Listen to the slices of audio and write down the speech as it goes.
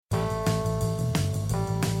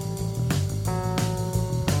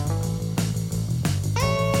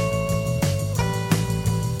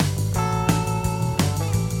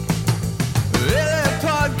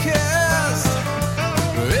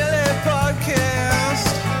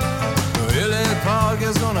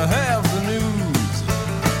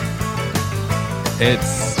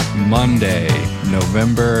It's Monday,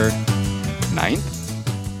 November 9th?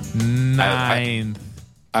 9th.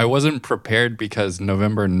 I wasn't prepared because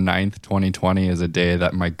November 9th, 2020 is a day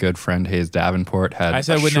that my good friend Hayes Davenport had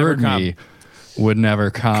assured me would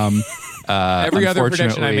never come. Every other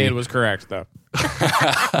prediction I made was correct, though.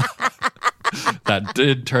 That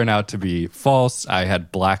did turn out to be false. I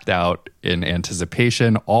had blacked out in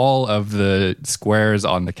anticipation all of the squares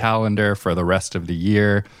on the calendar for the rest of the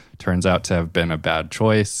year. Turns out to have been a bad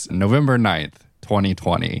choice. November 9th,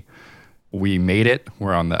 2020. We made it.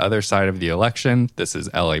 We're on the other side of the election. This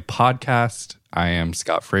is LA Podcast. I am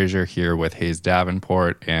Scott Frazier here with Hayes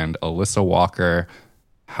Davenport and Alyssa Walker.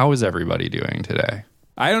 How is everybody doing today?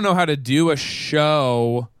 I don't know how to do a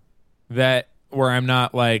show where I'm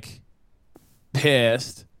not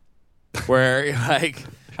pissed. Where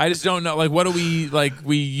I just don't know. What do we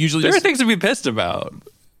we usually there are things to be pissed about.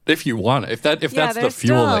 If you want it. If that's the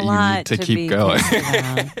fuel that you need to keep going.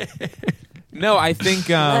 No, I think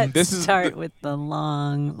Let's start with the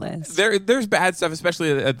long list. There's bad stuff,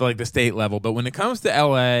 especially at the state level. But when it comes to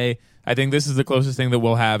LA, I think this is the closest thing that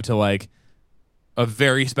we'll have to a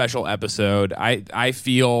very special episode. I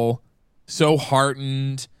feel so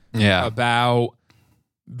heartened about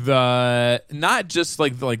the not just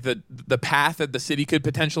the path that the city could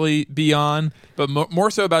potentially be on, but more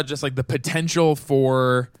so about just the potential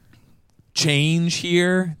for change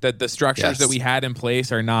here. That the structures that we had in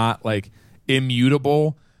place are not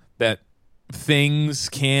immutable, that things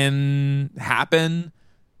can happen,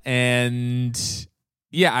 and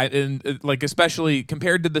especially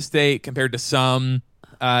compared to the state, compared to some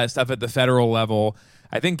stuff at the federal level,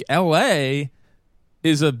 I think LA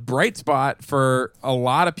is a bright spot for a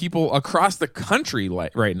lot of people across the country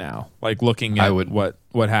right now, looking at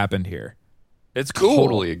what happened here. It's cool.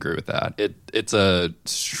 Totally agree with that. It's a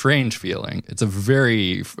strange feeling. It's a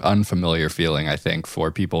very unfamiliar feeling, I think, for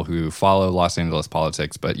people who follow Los Angeles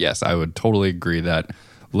politics. But yes, I would totally agree that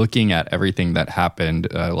looking at everything that happened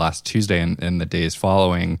last Tuesday and the days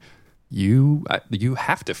following, you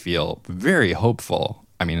have to feel very hopeful.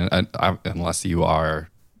 I mean, unless you are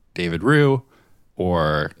David Rue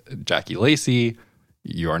or Jackie Lacey,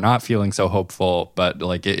 you are not feeling so hopeful. But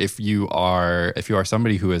if you are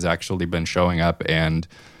somebody who has actually been showing up and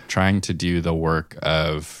trying to do the work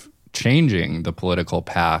of changing the political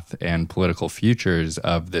path and political futures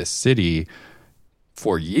of this city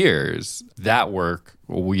for years, that work,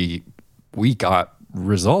 we got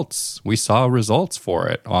results. We saw results for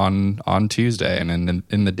it on Tuesday and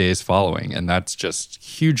in the days following, and that's just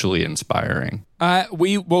hugely inspiring.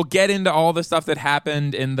 We will get into all the stuff that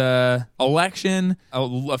happened in the election,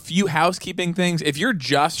 a few housekeeping things. If you're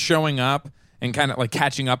just showing up and kind of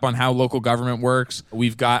catching up on how local government works,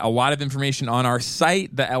 we've got a lot of information on our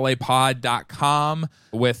site, thelapod.com,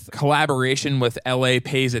 with collaboration with LA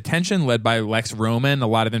Pays Attention, led by Lex Roman. A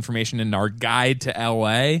lot of information in our guide to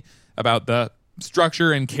LA about the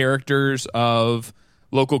structure and characters of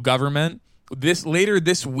local government. Later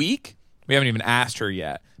this week, we haven't even asked her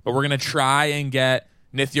yet, but we're going to try and get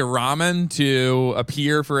Nithya Raman to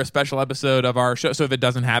appear for a special episode of our show. So if it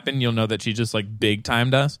doesn't happen, you'll know that she just big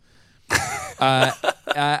timed us.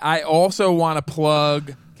 I also want to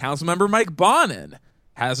plug Councilmember Mike Bonin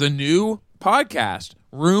has a new podcast,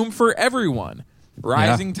 Room for Everyone.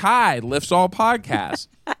 Rising Tide lifts all podcasts.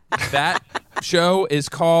 That show is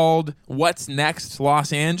called What's Next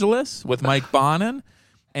Los Angeles with Mike Bonin,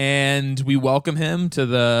 and we welcome him to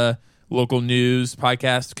the local news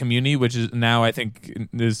podcast community, which is now, I think,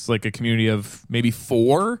 is a community of maybe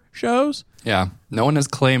 4 shows. Yeah. No one has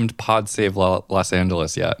claimed Pod Save Los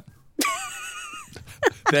Angeles yet.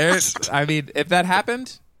 If that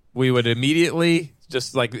happened, we would immediately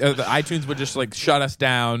just the iTunes would just shut us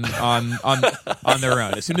down on their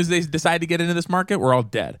own. As soon as they decide to get into this market, we're all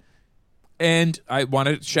dead. And I want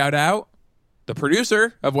to shout out the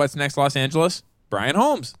producer of What's Next Los Angeles, Brian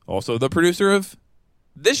Holmes, also the producer of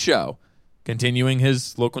this show, continuing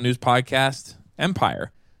his local news podcast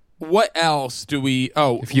empire. What else do we?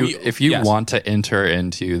 If you want to enter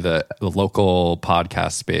into the local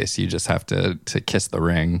podcast space, you just have to kiss the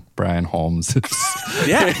ring. Brian Holmes,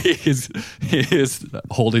 he is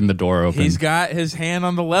holding the door open. He's got his hand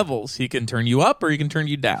on the levels. He can turn you up or he can turn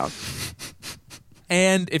you down.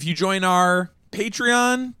 And if you join our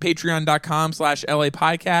Patreon, patreon.com/LA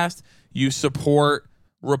Podcast, you support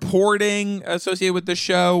reporting associated with the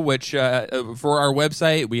show, which for our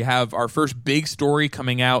website, we have our first big story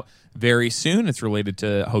coming out very soon. It's related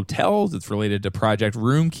to hotels. It's related to Project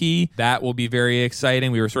Room Key. That will be very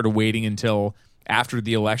exciting. We were sort of waiting until after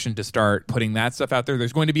the election to start putting that stuff out there.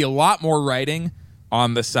 There's going to be a lot more writing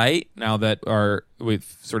on the site now that we've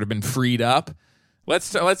sort of been freed up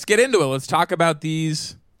let's get into it. Let's talk about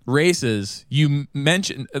these races. You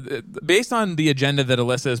mentioned, based on the agenda that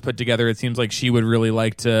Alyssa has put together, it seems like she would really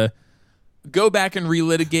like to go back and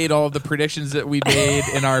relitigate all of the predictions that we made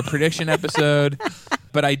in our prediction episode.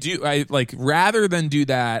 But rather than do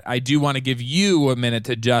that, I do want to give you a minute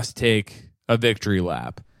to just take a victory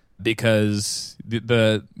lap, because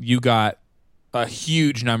you got a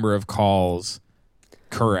huge number of calls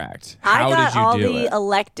correct. How I got did you all do the it?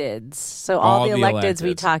 electeds. So all the electeds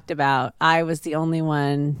we talked about, I was the only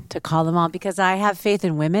one to call them all because I have faith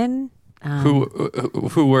in women.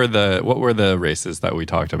 What were the races that we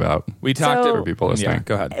talked about? We talked for people listening. Yeah,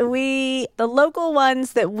 go ahead. The local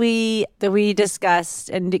ones that we discussed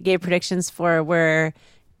and gave predictions for were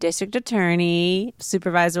district attorney,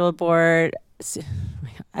 supervisory board.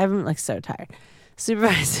 I'm so tired.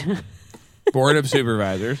 Supervisor. Board of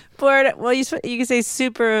Supervisors. Board. Well, you can say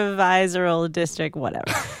supervisory district,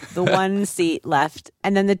 whatever. The one seat left,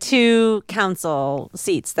 and then the 2 council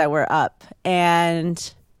seats that were up,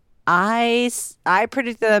 and I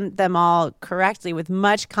predicted them all correctly with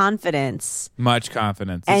much confidence. Much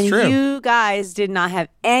confidence. And it's true. You guys did not have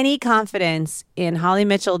any confidence in Holly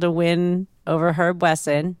Mitchell to win over Herb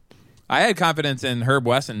Wesson. I had confidence in Herb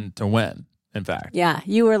Wesson to win, in fact. Yeah,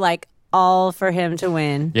 you were all for him to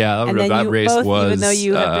win. Yeah, and then that you race both, was... even though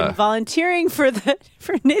you have been volunteering for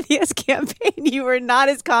Nithia's campaign, you were not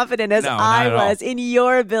as confident as I was in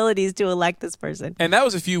your abilities to elect this person. And that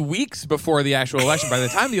was a few weeks before the actual election. By the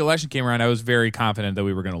time the election came around, I was very confident that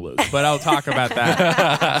we were going to lose. But I'll talk about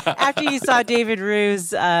that. After you saw David Rue's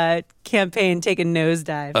campaign take a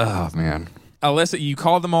nosedive. Oh, man. Alyssa, you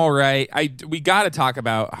called them all right. We got to talk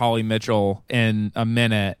about Holly Mitchell in a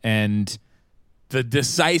minute and the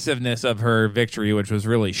decisiveness of her victory, which was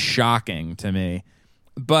really shocking to me.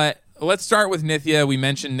 But let's start with Nithya. We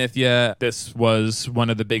mentioned Nithya. This was one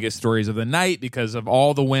of the biggest stories of the night because of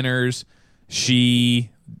all the winners. She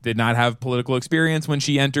did not have political experience when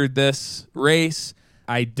she entered this race.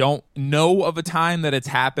 I don't know of a time that it's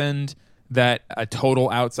happened that a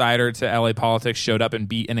total outsider to LA politics showed up and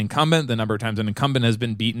beat an incumbent. The number of times an incumbent has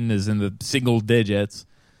been beaten is in the single digits,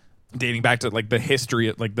 dating back to the history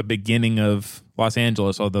at the beginning of Los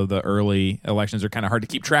Angeles, although the early elections are kind of hard to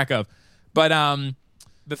keep track of. But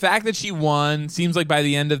the fact that she won, seems like by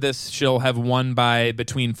the end of this she'll have won by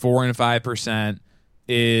between 4 and 5%,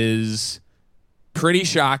 is pretty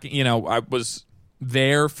shocking. You know, I was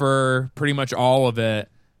there for pretty much all of it,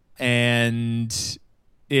 and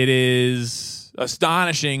it is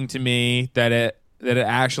astonishing to me that it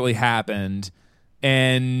actually happened.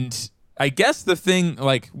 And I guess the thing,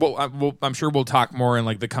 I'm sure we'll talk more in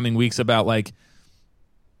the coming weeks about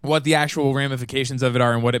what the actual ramifications of it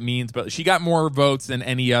are and what it means. But she got more votes than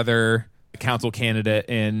any other council candidate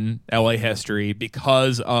in LA history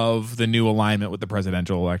because of the new alignment with the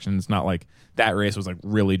presidential election. It's not like that race was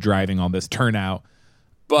really driving all this turnout.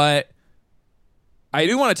 But I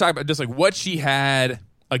do want to talk about just what she had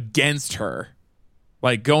against her,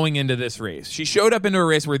 going into this race. She showed up into a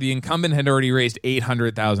race where the incumbent had already raised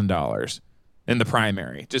 $800,000 in the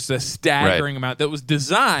primary. Just a staggering amount that was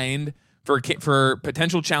designed for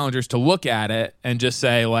potential challengers to look at it and just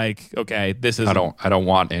say okay, this is... I don't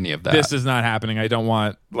want any of that. This is not happening. I don't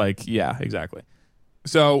want yeah, exactly.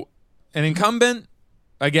 So an incumbent,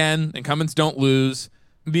 again, incumbents don't lose.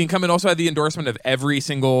 The incumbent also had the endorsement of every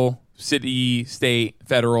single city, state,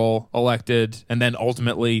 federal elected, and then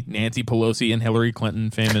ultimately Nancy Pelosi and Hillary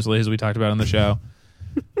Clinton, famously, as we talked about on the show.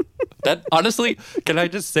 That honestly, can I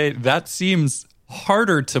just say, that seems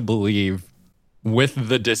harder to believe with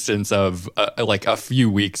the distance of a few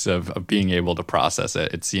weeks of being able to process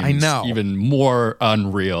it. It seems even more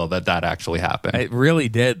unreal that actually happened. It really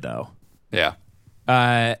did, though. Yeah.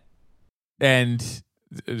 And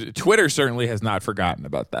Twitter certainly has not forgotten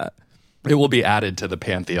about that. It will be added to the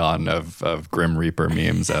pantheon of Grim Reaper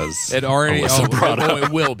memes as it already brought up. It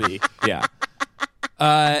will be. Yeah.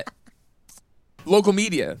 Local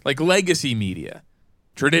media, legacy media,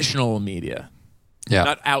 traditional media. Yeah.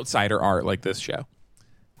 Not outsider art like this show.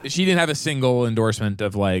 She didn't have a single endorsement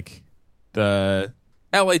of the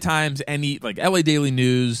LA Times, any LA Daily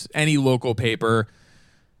News, any local paper.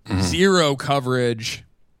 Mm-hmm. Zero coverage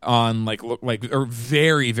on or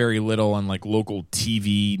very, very little on local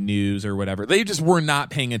TV news or whatever. They just were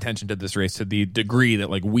not paying attention to this race to the degree that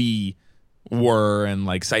we were,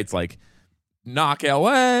 and sites like Knock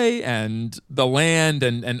LA and The Land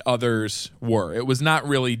and others were. It was not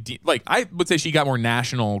really I would say she got more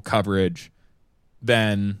national coverage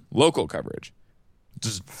than local coverage.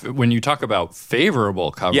 Just when you talk about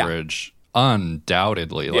favorable coverage,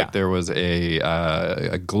 undoubtedly, there was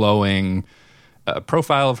a glowing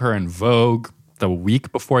profile of her in Vogue the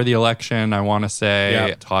week before the election, I want to say,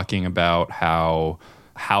 Yep. talking about how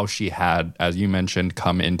she had, as you mentioned,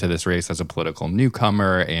 come into this race as a political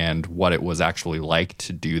newcomer and what it was actually like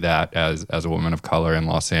to do that as a woman of color in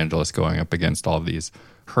Los Angeles, going up against all of these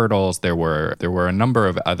hurdles. There were a number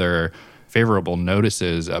of other favorable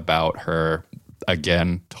notices about her.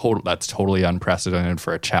 Again, that's totally unprecedented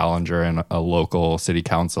for a challenger in a local city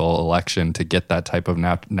council election to get that type of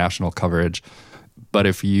national coverage. But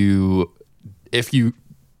if you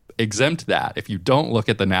exempt that, if you don't look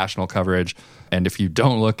at the national coverage, and if you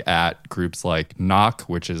don't look at groups like Knock,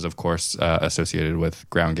 which is, of course, associated with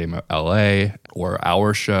Ground Game LA, or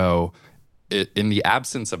Our Show, in the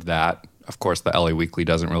absence of that, of course, the LA Weekly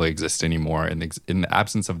doesn't really exist anymore. In the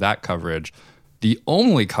absence of that coverage, the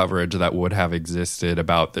only coverage that would have existed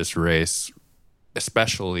about this race,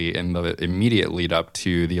 especially in the immediate lead up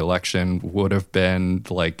to the election, would have been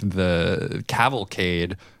like the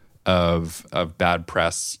cavalcade of bad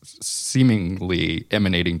press seemingly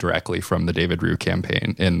emanating directly from the David Rue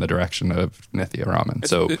campaign in the direction of Nithya Raman.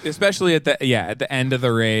 So especially at the end of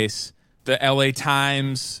the race, the LA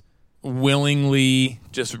Times willingly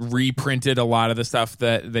just reprinted a lot of the stuff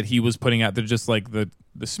that he was putting out there, just like the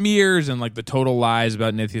smears and like the total lies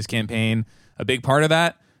about Nithya's campaign. A big part of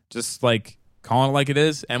that, just like calling it like it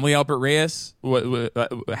is. Emily Alpert Reyes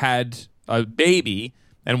had a baby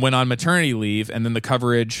and went on maternity leave, and then the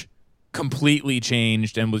coverage completely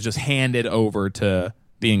changed and was just handed over to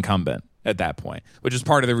the incumbent at that point, which is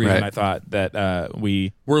part of the reason Right. I thought that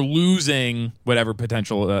we were losing whatever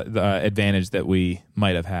potential advantage that we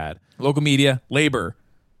might have had. Local media, Labor.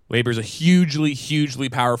 Labor's a hugely, hugely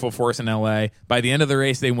powerful force in LA. By the end of the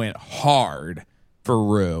race, they went hard for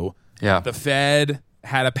Rue. yeah, The Fed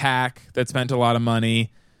had a PAC that spent a lot of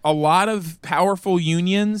money. A lot of powerful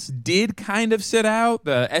unions did kind of sit out.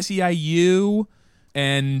 The SEIU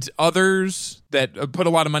and others that put a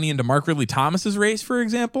lot of money into Mark Ridley Thomas's race, for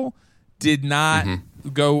example, did not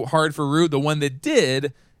go hard for Rue. The one that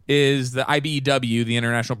did is the IBEW, the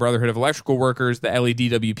International Brotherhood of Electrical Workers, the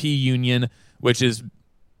LADWP union, which is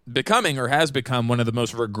becoming or has become one of the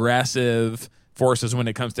most regressive forces when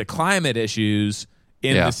it comes to climate issues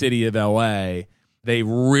in the city of LA. They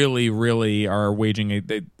really, really are waging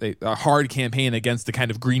a hard campaign against the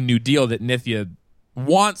kind of Green New Deal that Nithya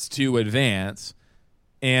wants to advance.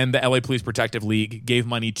 And the LA Police Protective League gave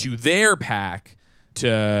money to their PAC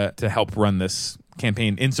to help run this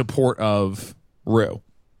campaign in support of Rue.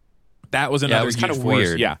 That was another it was huge kind of force.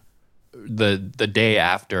 weird. Yeah. The day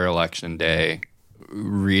after Election Day,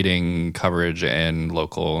 reading coverage in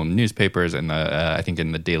local newspapers and I think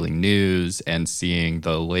in the Daily News, and seeing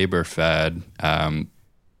the Labor Fed,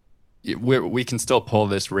 we can still pull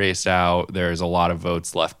this race out. There's a lot of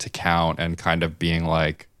votes left to count, and kind of being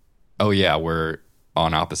like, oh yeah, we're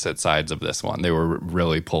on opposite sides of this one. They were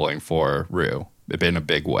really pulling for Rue in a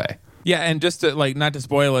big way. Yeah, and just to not to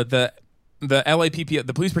spoil it, the LAPP,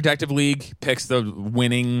 the Police Protective League, picks the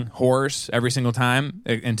winning horse every single time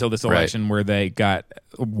until this election, where they got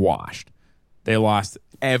washed. They lost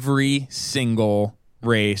every single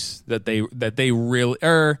race that they really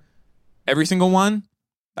every single one.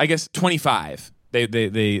 I guess 25.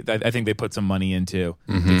 They I think they put some money into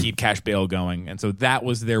to keep cash bail going, and so that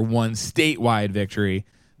was their one statewide victory.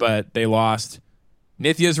 But they lost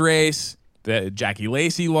Nithya's race. That Jackie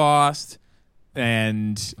Lacey lost.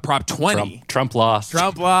 And Prop 20. Trump lost.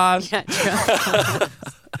 Trump lost. Yeah, true.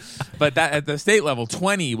 But that at the state level,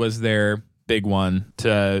 20 was their big one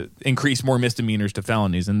to increase more misdemeanors to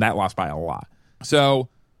felonies, and that lost by a lot. So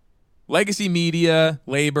legacy media,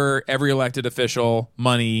 labor, every elected official,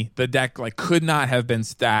 money, the deck could not have been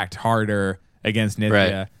stacked harder against Nithya.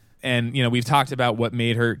 Right. And we've talked about what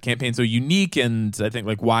made her campaign so unique, and I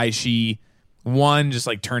think why she won, just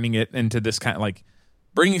turning it into this kind of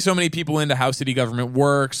bringing so many people into how city government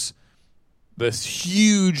works, this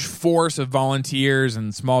huge force of volunteers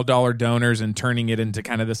and small dollar donors, and turning it into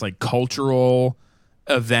kind of this cultural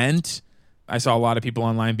event. I saw a lot of people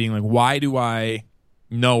online being like, why do I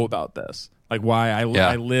know about this? Why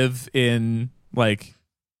I live in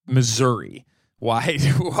Missouri. Why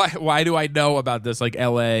do I know about this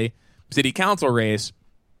LA city council race?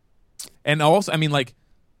 And also,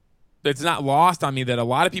 it's not lost on me that a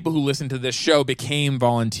lot of people who listen to this show became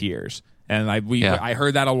volunteers. And I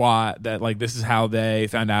heard that a lot, that this is how they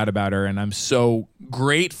found out about her. And I'm so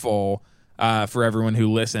grateful for everyone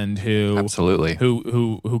who listened, who Absolutely.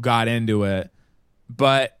 who got into it.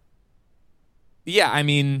 But yeah,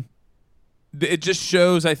 it just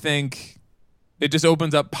shows, I think it just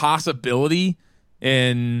opens up possibility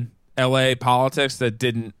in LA politics that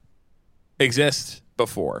didn't exist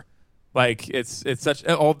before. It's such,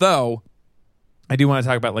 although I do want to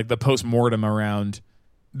talk about like the post-mortem around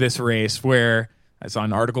this race, where I saw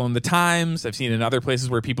an article in the Times. I've seen in other places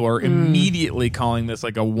where people are immediately calling this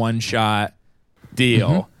like a one-shot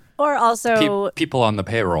deal. Or also people on the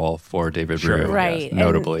payroll for David Sure. Rue, right. yes,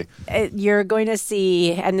 notably. You're going to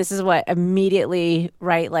see, and this is what immediately,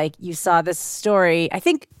 right, like you saw this story. I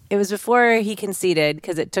think it was before he conceded,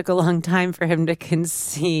 because it took a long time for him to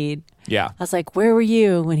concede. Yeah. I was like, where were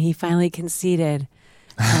you when he finally conceded?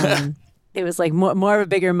 It was like more of a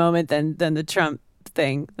bigger moment than the Trump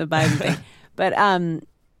thing, the Biden thing. But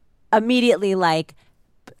immediately, like,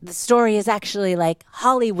 the story is actually like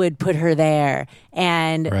Hollywood put her there,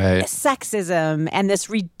 and sexism and this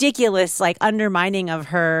ridiculous like undermining of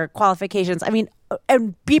her qualifications. I mean,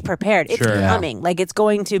 and be prepared. It's coming. Like, it's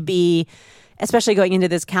going to be, especially going into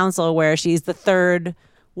this council where she's the third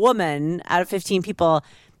woman out of 15 people.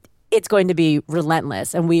 It's going to be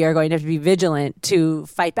relentless, and we are going to have to be vigilant to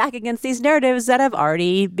fight back against these narratives that have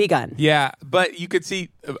already begun. Yeah, but you could see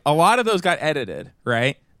a lot of those got edited,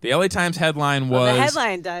 right? The LA Times headline was the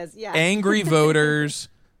headline does, yeah. Angry voters,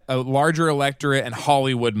 a larger electorate, and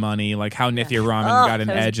Hollywood money, like how Nithya Raman got an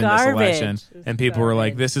edge in this election. And people were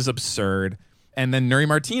like, this is absurd. And then Nuri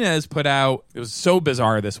Martinez put out, it was so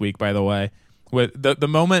bizarre this week, by the way, with the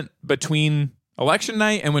moment between election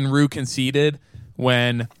night and when Rue conceded,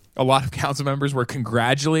 when a lot of council members were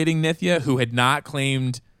congratulating Nithya, who had not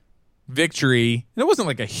claimed victory. And it wasn't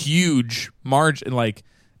like a huge margin. Like,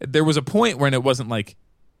 there was a point when it wasn't like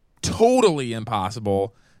totally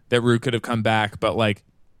impossible that Rue could have come back, but like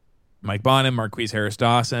Mike Bonham, Marquise Harris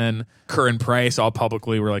Dawson, Curran Price all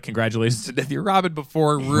publicly were like, congratulations to Nithya Raman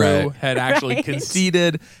before Rue had actually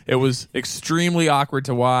conceded. It was extremely awkward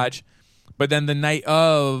to watch. But then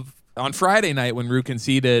on Friday night when Rue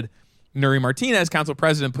conceded, Nuri Martinez, council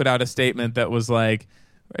president, put out a statement that was like,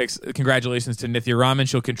 congratulations to Nithya Raman.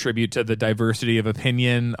 She'll contribute to the diversity of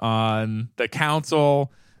opinion on the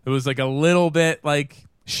council. It was like a little bit like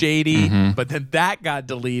shady, but then that got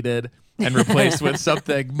deleted and replaced with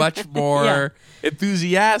something much more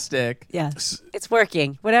enthusiastic. Yeah, it's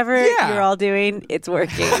working. Whatever you're all doing, it's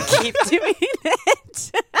working. Keep doing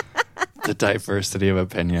it. The diversity of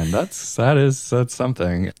opinion. That's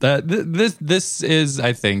something. This is,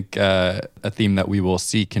 I think, a theme that we will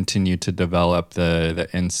see continue to develop. The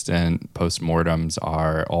instant postmortems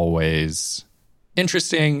are always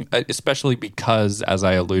interesting, especially because, as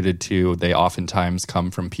I alluded to, they oftentimes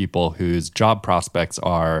come from people whose job prospects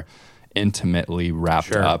are intimately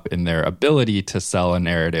wrapped up in their ability to sell a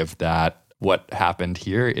narrative that what happened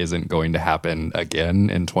here isn't going to happen again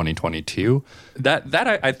in 2022. That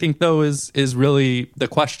I think, though, is really the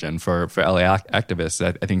question for LA activists.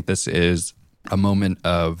 I think this is a moment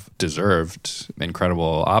of deserved,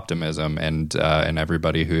 incredible optimism, and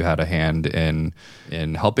everybody who had a hand in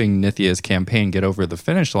helping Nithya's campaign get over the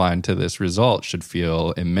finish line to this result should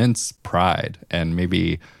feel immense pride, and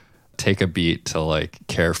maybe take a beat to like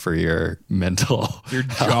care for your mental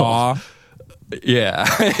jaw. Yeah,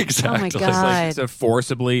 exactly. Oh my God. Like to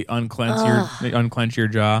forcibly unclench your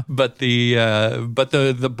jaw. But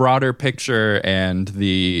the broader picture and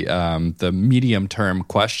the medium term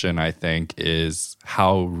question, I think, is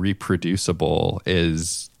how reproducible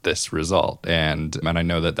is this result? And I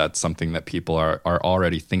know that that's something that people are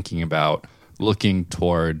already thinking about, looking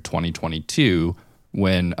toward 2022,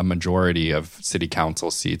 when a majority of city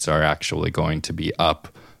council seats are actually going to be up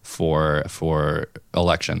for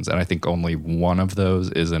elections. And I think only one of those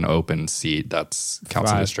is an open seat. That's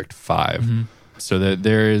Council District 5. Mm-hmm. So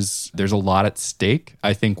there's a lot at stake.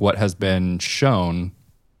 I think what has been shown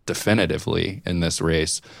definitively in this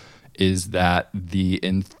race is that the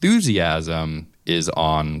enthusiasm is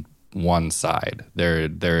on one side.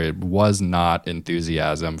 There was not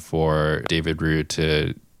enthusiasm for David Rue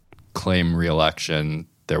to claim re-election.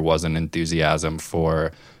 There wasn't enthusiasm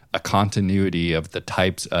for a continuity of the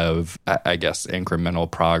types of, I guess,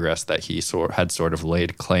 incremental progress that he had sort of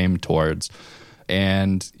laid claim towards.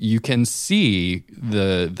 And you can see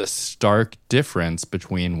the stark difference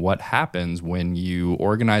between what happens when you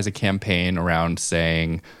organize a campaign around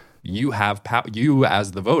saying, you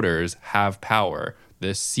as the voters have power.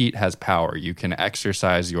 This seat has power. You can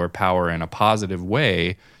exercise your power in a positive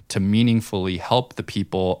way to meaningfully help the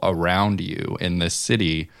people around you in this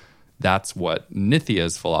city. That's what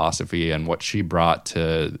Nithya's philosophy and what she brought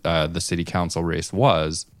to the city council race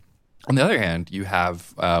was. On the other hand, you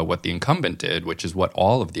have what the incumbent did, which is what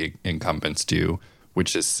all of the incumbents do,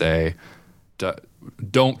 which is say,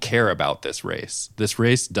 don't care about this race. This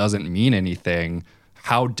race doesn't mean anything.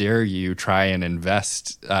 how dare you try and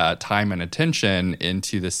invest time and attention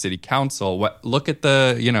into the city council? Look at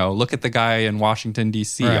the guy in Washington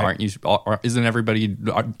D.C. Right. Aren't you? Isn't everybody?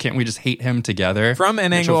 Can't we just hate him together? From an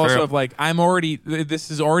Mitchell angle Farrell- also of like,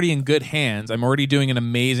 this is already in good hands. I'm already doing an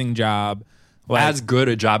amazing job. Like, as good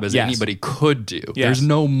a job as Yes. anybody could do. Yes. There's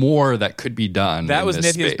no more that could be done. That in was this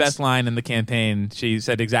Nithya's space. best line in the campaign. She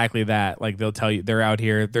said exactly that. Like, they'll tell you they're out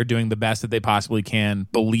here, they're doing the best that they possibly can.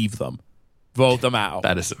 Believe them. Vote them out.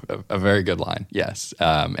 That is a very good line. Yes,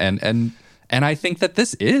 and I think that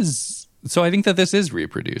this is. So I think that this is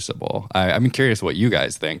reproducible. I'm curious what you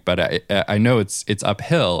guys think, but I know it's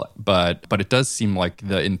uphill, but it does seem like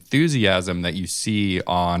the enthusiasm that you see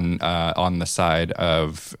on the side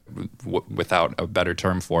of, without a better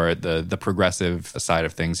term for it, the progressive side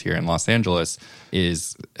of things here in Los Angeles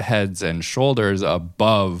is heads and shoulders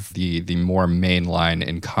above the more mainline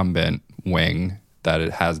incumbent wing that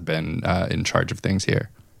it has been in charge of things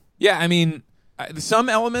here. Yeah, I mean, some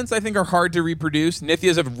elements I think are hard to reproduce.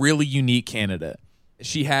 Nithya's a really unique candidate.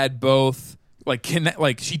 She had both,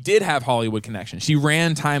 she did have Hollywood connections. She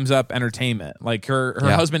ran Time's Up Entertainment. Like her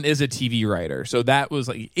husband is a TV writer, so that was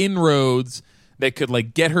like inroads that could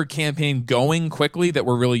like get her campaign going quickly that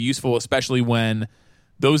were really useful, especially when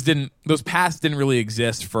those paths didn't really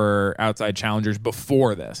exist for outside challengers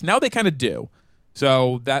before this. Now they kind of do,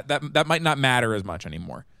 so that might not matter as much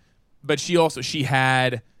anymore. But she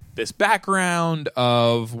had this background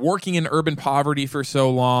of working in urban poverty for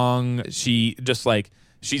so long. She's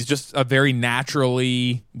just a very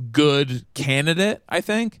naturally good candidate, I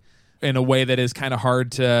think, in a way that is kind of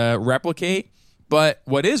hard to replicate. But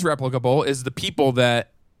what is replicable is the people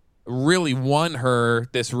that really won her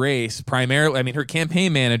this race. Primarily, I mean, her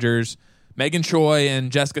campaign managers, Megan Choi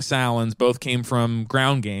and Jessica Salins, both came from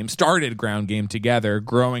Ground Game, started Ground Game together,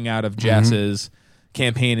 growing out of Jess's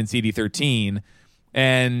campaign in CD13.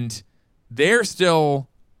 And they're still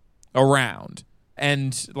around,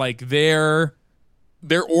 and like their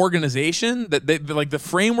organization, that they like, the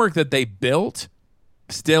framework that they built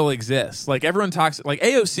still exists. Like everyone talks, like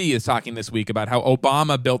AOC is talking this week about how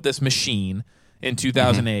Obama built this machine in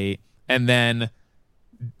 2008 and then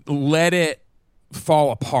let it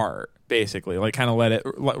fall apart, basically, like kind of let it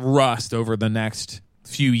rust over the next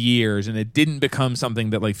few years, and it didn't become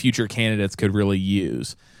something that like future candidates could really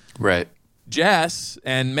use. Right. Jess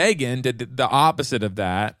and Megan did the opposite of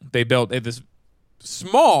that. They built this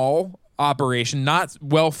small operation, not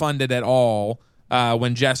well funded at all,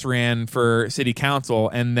 when Jess ran for city council,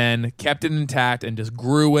 and then kept it intact and just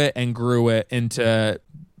grew it into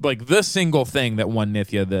like the single thing that won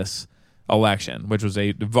Nithya this election, which was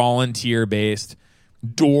a volunteer-based,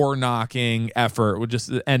 door-knocking effort with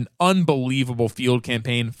just an unbelievable field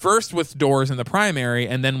campaign, first with doors in the primary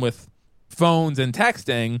and then with phones and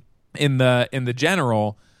texting in the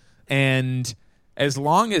general. And as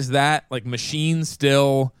long as that like machine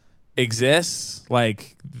still exists,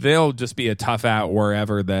 like they'll just be a tough out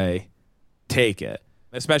wherever they take it.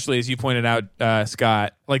 Especially as you pointed out,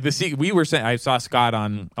 Scott, like we were saying, I saw Scott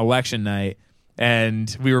on election night,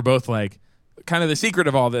 and we were both like, kind of the secret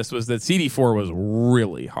of all this was that CD4 was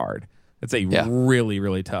really hard. It's a really,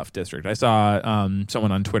 really tough district. I saw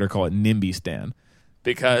someone on Twitter call it NIMBYstan,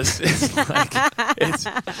 because it's like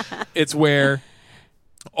it's where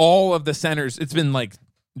all of the centers, it's been like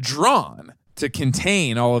drawn to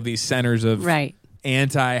contain all of these centers of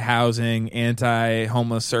anti-housing,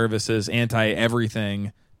 anti-homeless services,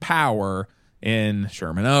 anti-everything power in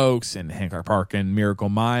Sherman Oaks and Hancock Park and Miracle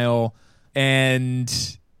Mile.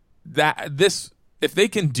 And if they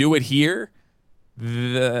can do it here,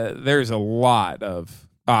 there's a lot of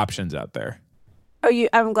options out there.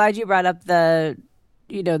 I'm glad you brought up the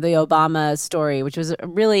Obama story, which was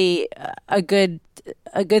really a good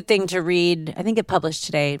thing to read. I think it published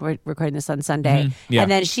today. We're recording this on Sunday. Mm-hmm. Yeah.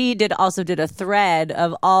 And then she also did a thread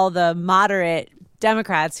of all the moderate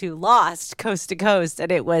Democrats who lost coast to coast.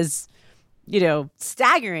 And it was,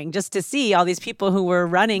 staggering just to see all these people who were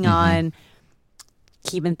running on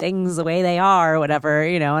keeping things the way they are or whatever,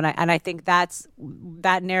 and I think that's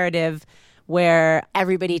that narrative where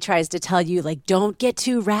everybody tries to tell you, like, don't get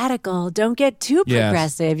too radical, don't get too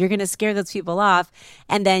progressive. You're going to scare those people off.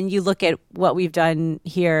 And then you look at what we've done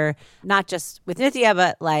here, not just with Nithya,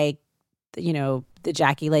 but like, the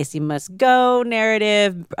Jackie Lacey must go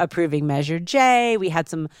narrative, approving Measure J. We had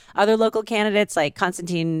some other local candidates like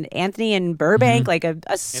Constantine Anthony in Burbank, like a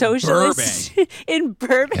socialist in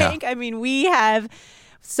Burbank. I mean, we have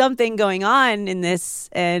something going on in this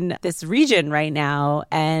region right now,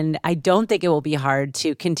 and I don't think it will be hard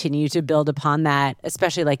to continue to build upon that.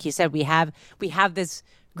 Especially like you said, we have this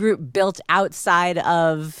group built outside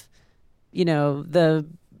of the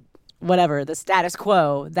status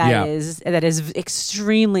quo that is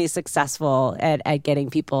extremely successful at getting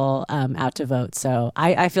people out to vote. So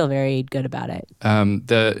I feel very good about it.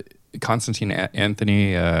 The Constantine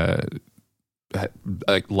Anthony, like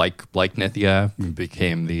Nithya,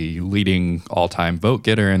 became the leading all-time vote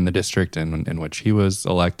getter in the district in which he was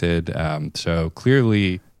elected. So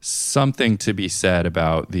clearly something to be said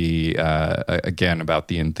about the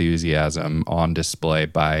enthusiasm on display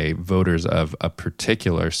by voters of a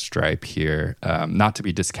particular stripe here. Not to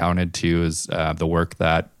be discounted too is the work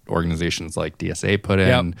that organizations like DSA put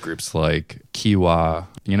in, groups like Kiwa.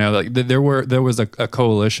 There was a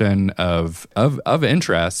coalition of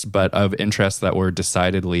interests, but of interests that were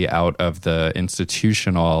decidedly out of the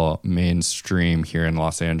institutional mainstream here in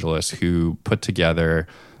Los Angeles, who put together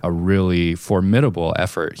a really formidable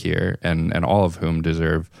effort here, and all of whom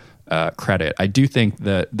deserve credit. I do think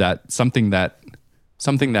that something that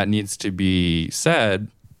needs to be said,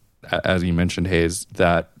 as you mentioned, Hayes,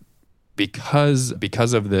 that because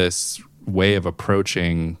of this way of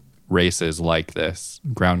approaching races like this,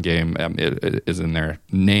 ground game it is in their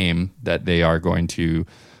name, that they are going to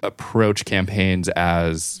approach campaigns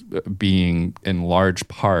as being in large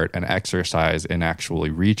part an exercise in actually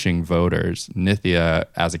reaching voters. Nithya,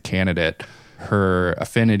 as a candidate, her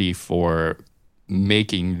affinity for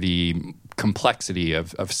making the complexity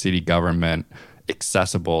of city government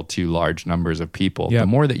accessible to large numbers of people. The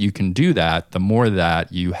more that you can do that, the more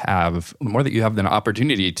that you have an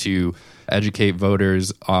opportunity to educate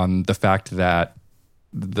voters on the fact that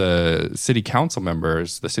the city council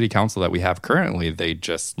members, the city council that we have currently, they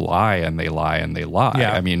just lie and they lie and they lie.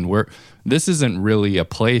 Yeah. I mean, this isn't really a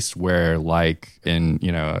place where, like,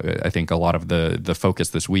 I think a lot of the focus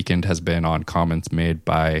this weekend has been on comments made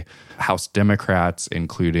by House Democrats,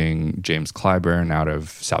 including James Clyburn out of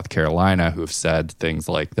South Carolina, who have said things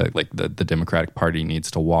like that, like the Democratic Party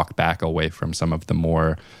needs to walk back away from some of the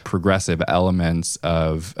more progressive elements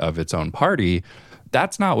of its own party.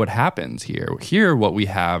 That's not what happens here. Here, what we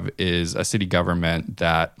have is a city government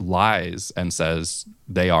that lies and says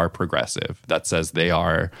they are progressive, that says they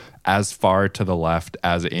are as far to the left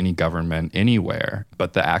as any government anywhere,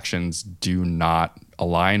 but the actions do not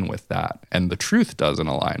align with that. And the truth doesn't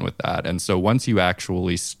align with that. And so once you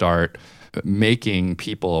actually start making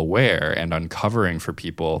people aware and uncovering for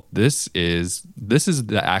people, this is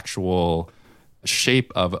the actual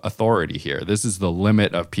shape of authority here. This is the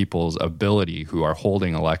limit of people's ability who are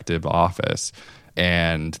holding elective office,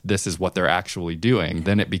 and this is what they're actually doing.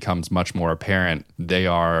 Then it becomes much more apparent they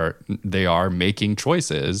are making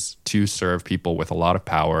choices to serve people with a lot of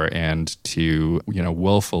power and to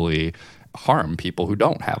willfully harm people who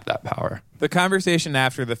don't have that power. The conversation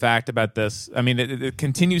after the fact about this, I mean, it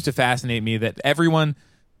continues to fascinate me that everyone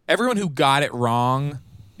who got it wrong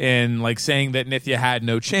in like saying that Nithya had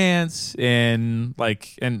no chance and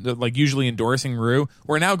usually endorsing Rue,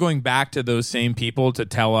 we're now going back to those same people to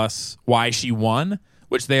tell us why she won,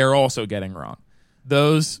 which they are also getting wrong.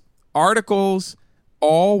 Those articles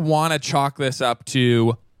all want to chalk this up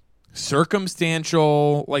to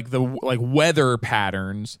circumstantial, weather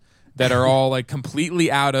patterns that are all like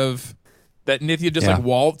completely out of that. Nithya just like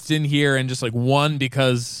waltzed in here and just like won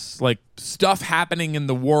because like stuff happening in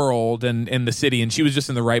the world and in the city, and she was just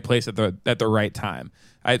in the right place at the right time.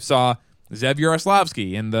 I saw Zev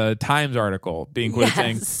Yaroslavsky in the Times article being quoted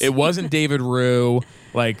saying it wasn't David Rue.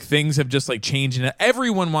 Like things have just like changed, and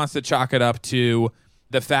everyone wants to chalk it up to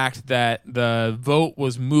the fact that the vote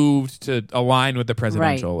was moved to align with the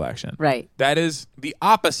presidential election. Right. That is the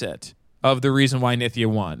opposite of the reason why Nithya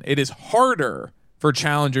won. It is harder for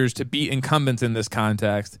challengers to beat incumbents in this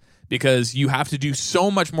context because you have to do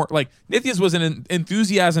so much more. Like Nithya's was an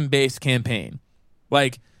enthusiasm-based campaign.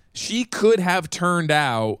 Like she could have turned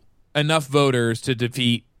out enough voters to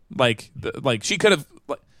defeat. She could have.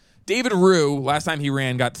 David Rue last time he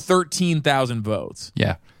ran got 13,000 votes.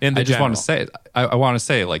 Yeah, in the I just general. want to say, I want to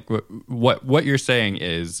say, like what you're saying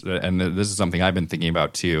is, and this is something I've been thinking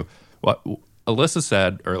about too. What Alyssa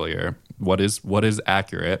said earlier, what is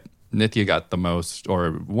accurate. Nithya got the most,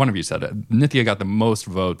 or one of you said it, Nithya got the most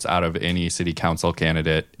votes out of any city council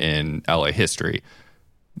candidate in LA history.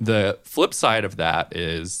 The flip side of that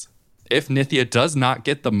is if Nithya does not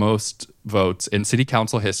get the most votes in city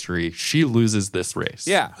council history, she loses this race.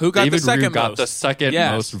 Yeah, who got David the second Rue got most? the second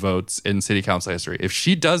most votes in city council history. If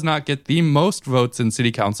she does not get the most votes in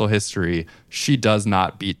city council history, she does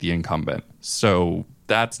not beat the incumbent. So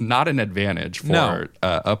that's not an advantage for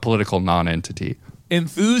a political non-entity.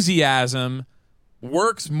 Enthusiasm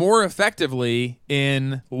works more effectively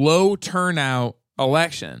in low turnout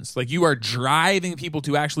elections. Like, you are driving people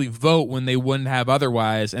to actually vote when they wouldn't have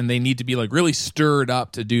otherwise, and they need to be like really stirred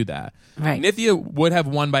up to do that. Right. Nithya would have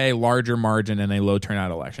won by a larger margin in a low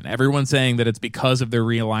turnout election. Everyone saying that it's because of their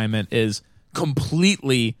realignment is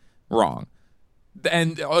completely wrong.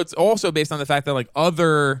 And it's also based on the fact that like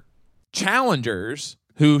other challengers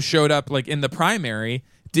who showed up like in the primary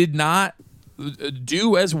did not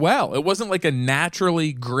do as well. It wasn't like a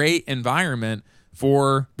naturally great environment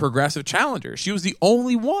for progressive challengers. She was the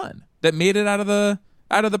only one that made it out of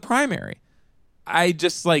the primary. I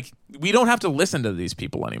just like, we don't have to listen to these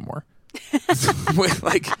people anymore.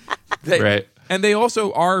 Right. And they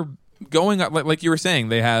also are going up, like you were saying,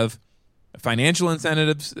 they have financial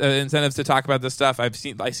incentives to talk about this stuff. I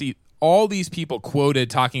see all these people quoted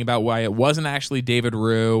talking about why it wasn't actually David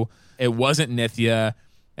Rue, it wasn't Nithya,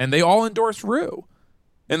 and they all endorsed Rue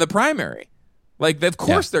in the primary. Like, of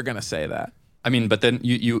course they're going to say that. I mean, but then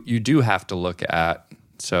you do have to look at,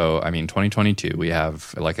 so, I mean, 2022, we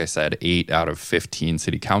have, like I said, 8 out of 15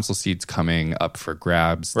 city council seats coming up for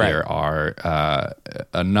grabs. Right. There are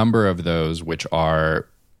a number of those which are,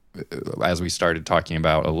 as we started talking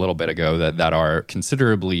about a little bit ago, that are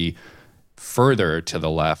considerably further to the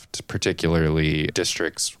left, particularly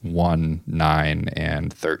districts 1, 9,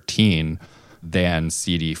 and 13 than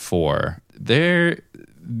CD4.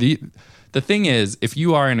 The thing is, if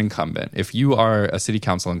you are an incumbent, if you are a city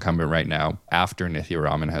council incumbent right now, after Nithya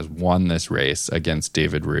Raman has won this race against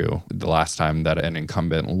David Rue, the last time that an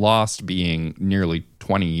incumbent lost being nearly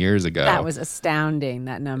 20 years ago. That was astounding,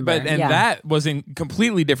 that number. But that was in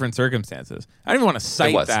completely different circumstances. I don't even want to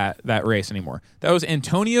cite that race anymore. That was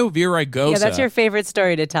Antonio Villaraigosa. Yeah, that's your favorite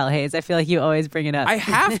story to tell, Hayes. I feel like you always bring it up. I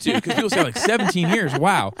have to, because people say like 17 years.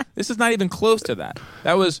 Wow, this is not even close to that.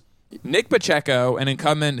 That was Nick Pacheco, an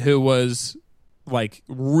incumbent who was like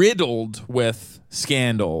riddled with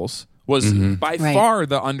scandals, was by far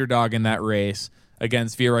the underdog in that race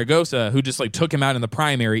against Villaraigosa, who just like took him out in the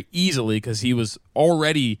primary easily because he was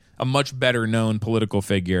already a much better known political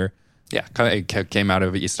figure. Yeah, it came out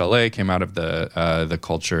of East LA, came out of the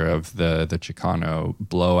culture of the Chicano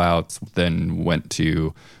blowouts, then went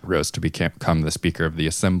to rose to become the Speaker of the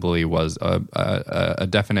Assembly, was a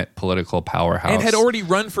definite political powerhouse. And had already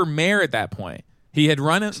run for mayor at that point. He had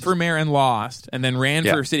run for mayor and lost, and then ran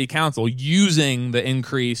for city council using the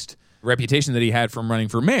increased reputation that he had from running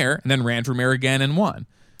for mayor, and then ran for mayor again and won.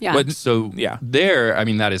 Yeah. But, there, I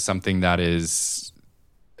mean, that is something that is...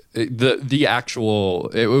 The actual,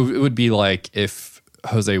 it would be like if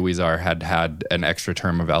Jose Huizar had an extra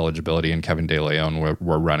term of eligibility and Kevin De Leon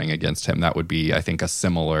were running against him. That would be, I think, a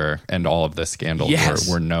similar, and all of the scandals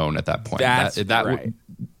were known at that point.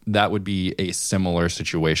 That would be a similar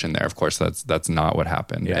situation there. Of course, that's not what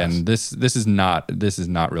happened, and this is not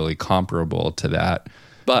really comparable to that.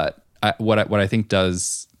 But what I think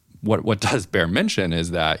does. What does bear mention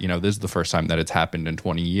is that, this is the first time that it's happened in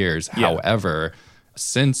 20 years. Yeah. However,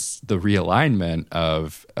 since the realignment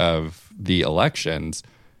of the elections,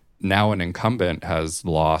 now an incumbent has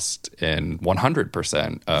lost in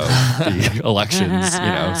 100% of the elections.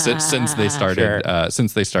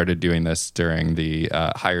 Since they started doing this during the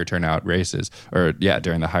higher turnout races,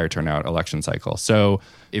 during the higher turnout election cycle. So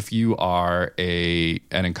if you are an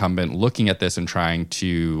incumbent looking at this and trying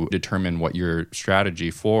to determine what your strategy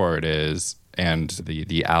forward is, and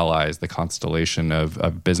the allies, the constellation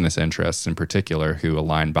of business interests in particular who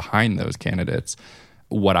align behind those candidates,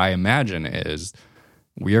 what I imagine is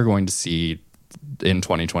we are going to see in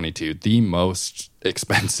 2022 the most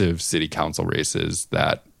expensive city council races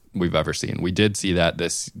that we've ever seen. We did see that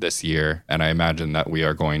this year, and I imagine that we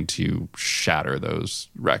are going to shatter those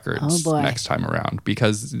records next time around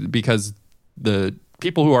because the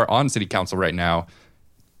people who are on city council right now,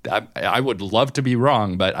 I would love to be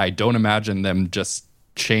wrong, but I don't imagine them just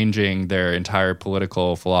changing their entire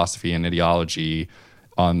political philosophy and ideology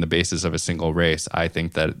on the basis of a single race. I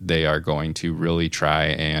think that they are going to really try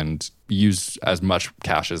and use as much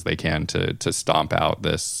cash as they can to stomp out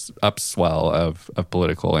this upswell of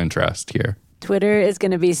political interest here. Twitter is going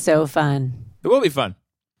to be so fun. It will be fun.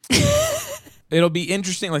 It'll be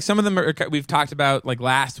interesting. Like, some of them we've talked about, like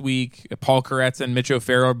last week, Paul Koretz and Mitch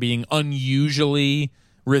O'Farrell being unusually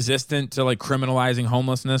resistant to like criminalizing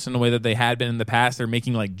homelessness in the way that they had been in the past. They're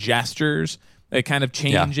making like gestures, like kind of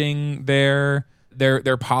changing their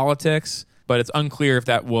politics, but it's unclear if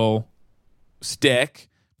that will stick.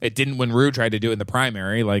 It didn't when Rue tried to do it in the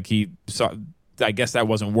primary. Like, he saw, I guess that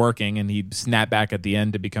wasn't working, and he snapped back at the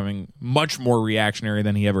end to becoming much more reactionary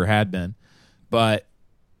than he ever had been. But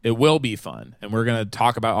It will be fun. And we're going to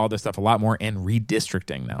talk about all this stuff a lot more. And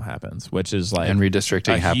redistricting now happens, which is like and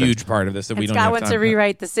redistricting a huge part of this that we don't Scott have wants time to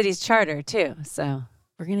rewrite the city's charter, too. So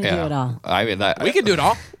we're going to do it all. I mean, We can do it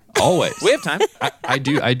all. Always. We have time. I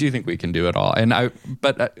do think we can do it all.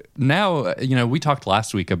 But now, we talked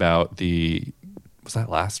last week about was that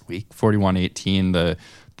last week? 4118,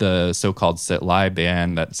 the so-called sit-lie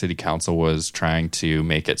ban that city council was trying to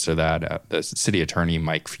make it so that the city attorney,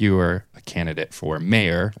 Mike Feuer, a candidate for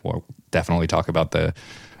mayor, we'll definitely talk about the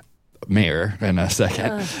mayor in a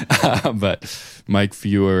second, but Mike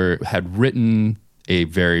Feuer had written a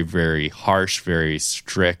very, very harsh, very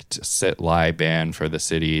strict sit-lie ban for the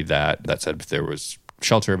city that said if there was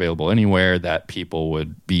shelter available anywhere, that people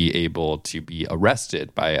would be able to be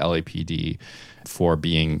arrested by LAPD for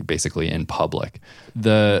being basically in public.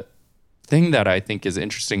 The thing that I think is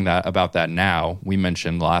interesting about that now, we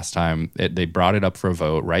mentioned last time, they brought it up for a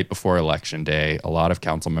vote right before Election Day. A lot of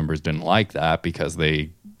council members didn't like that because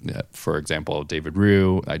for example, David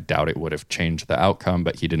Rue, I doubt it would have changed the outcome,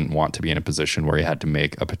 but he didn't want to be in a position where he had to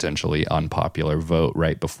make a potentially unpopular vote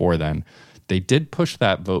right before then. They did push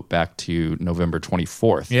that vote back to November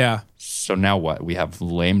 24th. Yeah. So now what? We have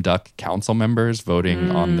lame duck council members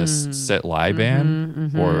voting on this sit-lie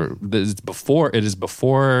ban? Or it is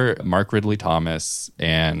before Mark Ridley Thomas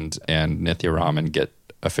and Nithya Raman get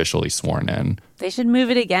officially sworn in. They should move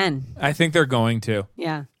it again. I think they're going to.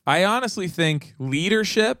 Yeah. I honestly think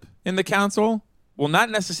leadership in the council will not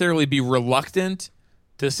necessarily be reluctant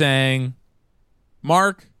to saying,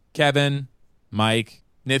 Mark, Kevin, Mike,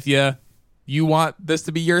 Nithya, you want this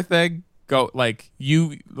to be your thing? Go,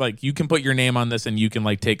 you can put your name on this and you can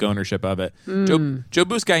take ownership of it. Joe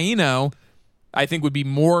Buscaino, I think, would be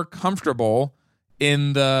more comfortable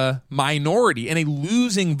in the minority, in a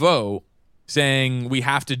losing vote, saying we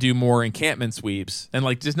have to do more encampment sweeps and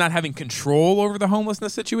just not having control over the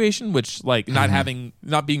homelessness situation, which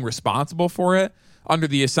not being responsible for it, under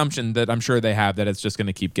the assumption that I'm sure they have that it's just going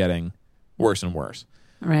to keep getting worse and worse.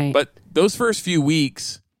 Right. But those first few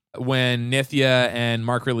weeks when Nithya and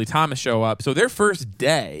Mark Ridley Thomas show up, so their first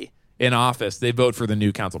day in office, they vote for the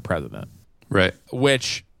new council president. Right.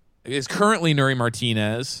 Which is currently Nuri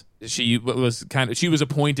Martinez. She was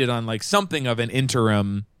appointed on something of an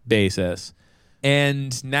interim basis.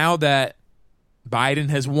 And now that Biden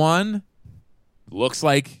has won, looks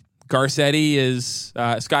like Garcetti is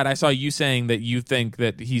Scott, I saw you saying that you think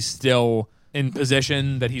that he's still in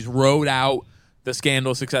position, that he's rode out the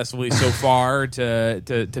scandal successfully so far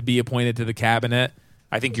to be appointed to the cabinet.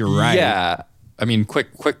 I think you're right. Yeah. I mean,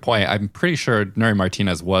 quick point. I'm pretty sure Nuri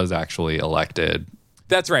Martinez was actually elected.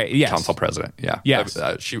 That's right. Yes. Council president. Yeah. Yes.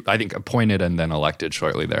 She, I think, appointed and then elected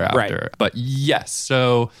shortly thereafter. Right. But yes.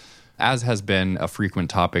 So, as has been a frequent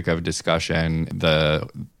topic of discussion,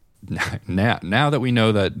 now that we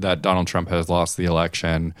know that Donald Trump has lost the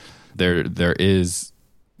election, there is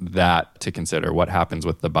that to consider. What happens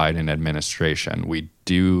with the Biden administration? We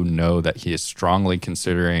do know that he is strongly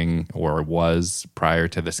considering, or was prior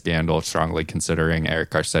to the scandal, strongly considering Eric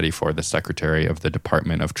Garcetti for the Secretary of the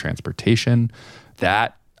Department of Transportation.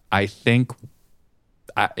 That, I think,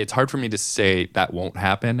 it's hard for me to say that won't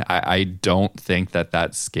happen. I don't think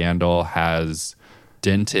that scandal has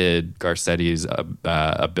dented Garcetti's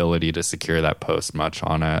ability to secure that post much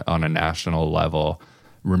on a national level.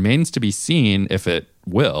 Remains to be seen if it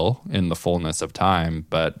will in the fullness of time,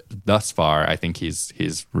 but thus far, I think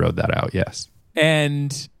he's rode that out. Yes.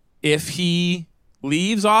 And if he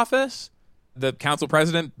leaves office, the council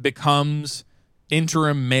president becomes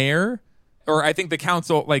interim mayor. Or I think the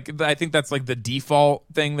council, I think that's the default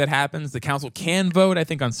thing that happens. The council can vote, I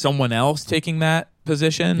think, on someone else taking that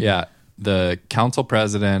position. Yeah. The council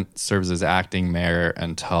president serves as acting mayor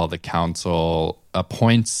until the council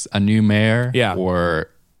appoints a new mayor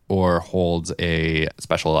or holds a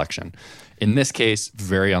special election. In this case,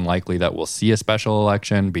 very unlikely that we'll see a special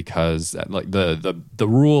election because the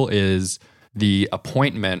rule is the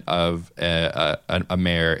appointment of a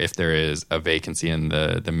mayor, if there is a vacancy in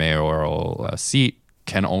the mayoral seat,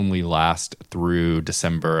 can only last through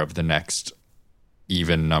December of the next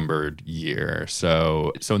even numbered year.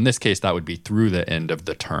 So in this case, that would be through the end of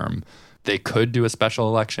the term. They could do a special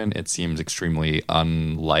election. It seems extremely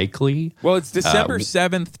unlikely. Well, it's December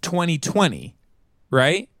 7th, 2020,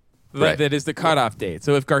 right? Right. That is the cutoff date.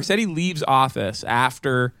 So if Garcetti leaves office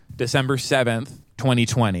after December 7th,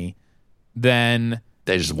 2020, then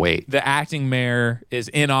they just wait. The acting mayor is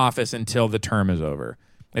in office until the term is over.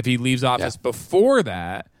 If he leaves office before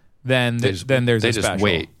that, then there's a special. They just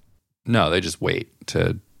wait. No, they just wait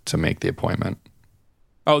to make the appointment.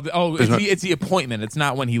 It's the appointment. It's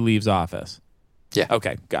not when he leaves office. Yeah.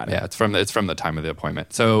 Okay, got it. Yeah, it's from the time of the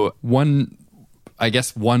appointment. So one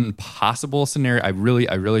possible scenario, I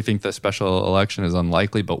really think the special election is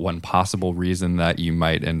unlikely, but one possible reason that you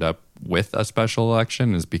might end up with a special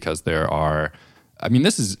election is because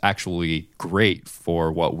this is actually great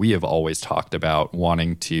for what we have always talked about,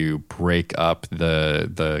 wanting to break up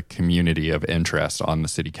the community of interest on the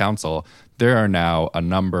city council. There are now a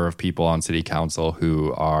number of people on city council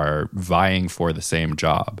who are vying for the same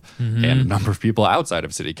job, and a number of people outside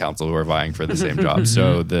of city council who are vying for the same job.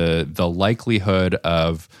 So the likelihood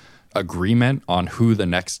of agreement on who the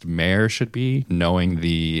next mayor should be, knowing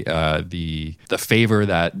the favor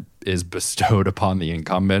that is bestowed upon the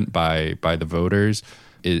incumbent by the voters,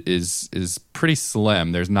 is pretty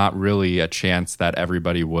slim. There's not really a chance that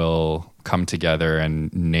everybody will come together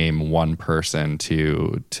and name one person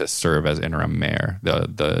to serve as interim mayor.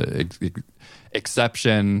 The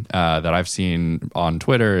exception that I've seen on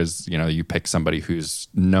Twitter is, you pick somebody who's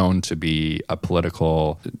known to be a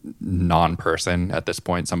political non-person at this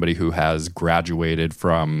point, somebody who has graduated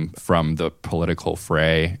from the political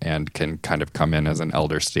fray and can kind of come in as an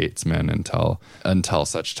elder statesman until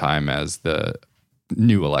such time as the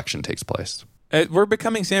new election takes place. We're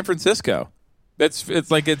becoming San Francisco. It's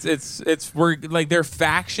like we're like there are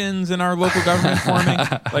factions in our local government forming.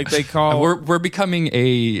 Like they call we're becoming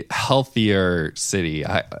a healthier city.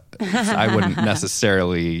 I wouldn't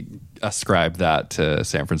necessarily ascribe that to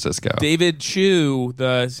San Francisco. David Chu,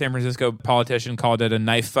 the San Francisco politician, called it a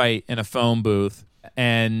knife fight in a phone booth.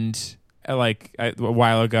 And a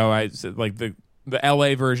while ago, I said like the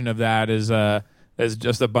LA version of that is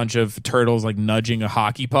just a bunch of turtles like nudging a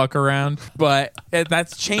hockey puck around. But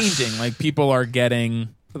that's changing. Like people are getting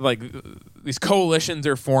like these coalitions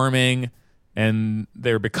are forming and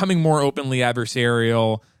they're becoming more openly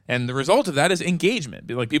adversarial. And the result of that is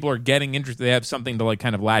engagement. Like people are getting interested. They have something to like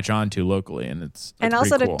kind of latch onto locally. And it's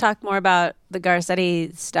also cool. To talk more about the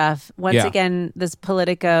Garcetti stuff. Once again, this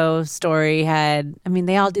Politico story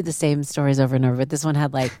they all do the same stories over and over, but this one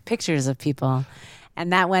had like pictures of people.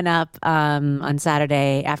 And that went up on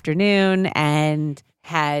Saturday afternoon and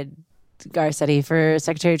had Garcetti for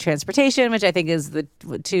Secretary of Transportation, which I think is the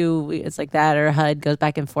two, it's like that, or HUD goes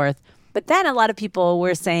back and forth. But then a lot of people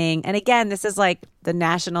were saying, and again, this is like the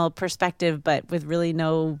national perspective, but with really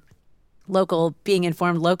no local, being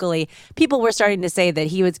informed locally, people were starting to say that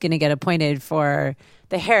he was going to get appointed for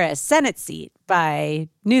the Harris Senate seat by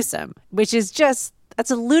Newsom, which is just,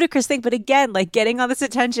 that's a ludicrous thing. But again, like getting all this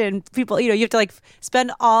attention, people, you have to like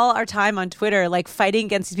spend all our time on Twitter, like fighting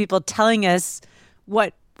against these people telling us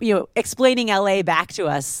what, explaining LA back to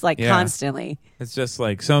us like constantly. It's just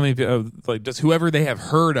like so many people, like just whoever they have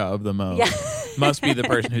heard of the most must be the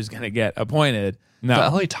person who's going to get appointed. No.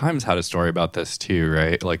 The LA Times had a story about this too,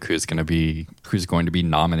 right? Like who's going to be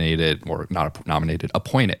nominated or not nominated,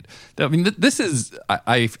 appointed. I mean, this is,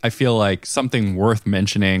 I feel like something worth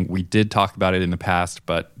mentioning. We did talk about it in the past,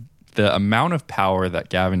 but the amount of power that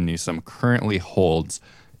Gavin Newsom currently holds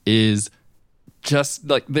is just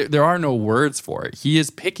like, there are no words for it. He is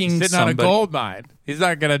picking sitting on a gold mine. He's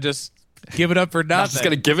not going to just give it up for nothing. Not just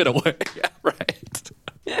going to give it away. Yeah, right.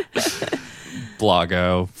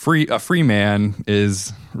 Blago. A free man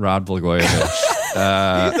is Rod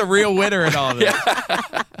Blagojevich. He's the real winner in all this.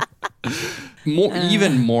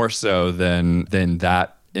 Even more so than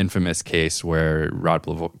that infamous case where Rod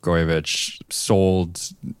Blagojevich sold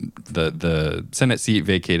the Senate seat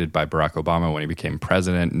vacated by Barack Obama when he became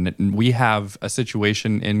president. And we have a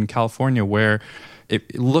situation in California where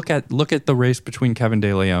look at the race between Kevin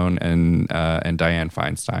De Leon and Dianne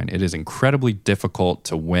Feinstein. It is incredibly difficult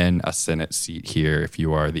to win a Senate seat here. If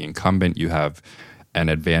you are the incumbent, you have an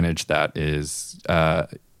advantage that is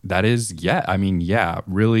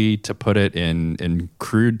really, to put it in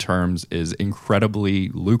crude terms, is incredibly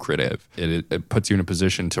lucrative. It puts you in a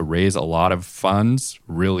position to raise a lot of funds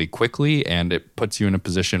really quickly, and it puts you in a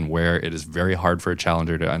position where it is very hard for a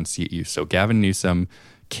challenger to unseat you. So Gavin Newsom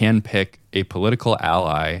can pick a political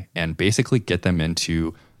ally and basically get them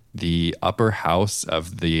into the upper house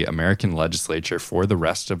of the American legislature for the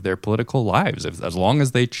rest of their political lives, as long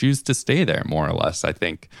as they choose to stay there, more or less. I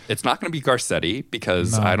think it's not going to be Garcetti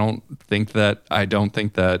because I don't think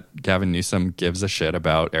that Gavin Newsom gives a shit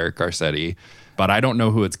about Eric Garcetti, but I don't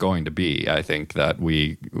know who it's going to be. I think that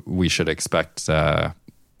we should expect that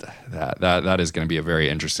is going to be a very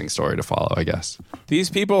interesting story to follow, I guess. These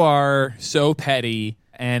people are so petty.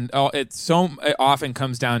 And it often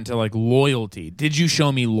comes down to like loyalty. Did you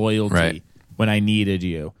show me loyalty when I needed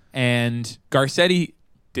you? And Garcetti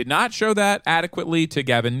did not show that adequately to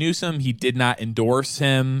Gavin Newsom. He did not endorse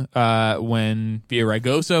him when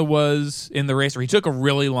Villaraigosa was in the race, or he took a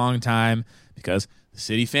really long time because the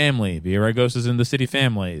city family, Villaraigosa is in the city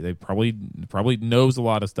family. They probably knows a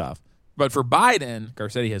lot of stuff. But for Biden,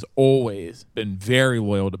 Garcetti has always been very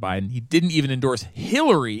loyal to Biden. He didn't even endorse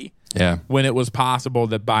Hillary when it was possible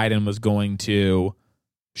that Biden was going to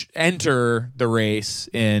enter the race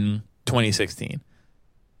in 2016.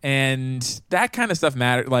 And that kind of stuff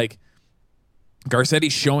mattered. Like,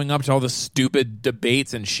 Garcetti showing up to all the stupid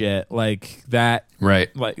debates and shit like that.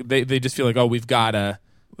 Right. Like, they just feel like, oh, we've got to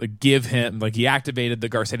give him, like, he activated the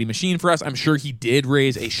Garcetti machine for us. I'm sure he did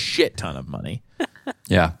raise a shit ton of money.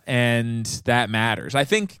 Yeah. And that matters. I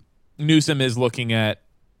think Newsom is looking at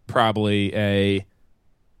probably a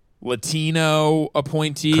Latino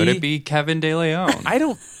appointee. Could it be Kevin De Leon? I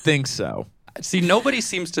don't think so. See, nobody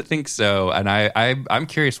seems to think so, and I'm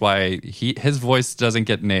curious why his voice doesn't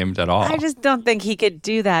get named at all. I just don't think he could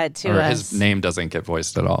do that to or us. his name doesn't get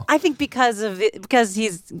voiced at all. I think because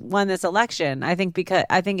he's won this election. I think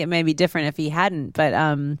it may be different if he hadn't, but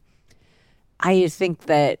I think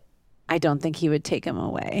that I don't think he would take him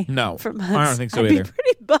away. No, from us. I don't think so I'd either. be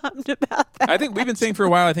pretty bummed about that. I think we've been saying for a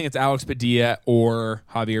while, I think it's Alex Padilla or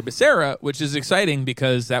Javier Becerra, which is exciting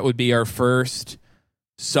because that would be our first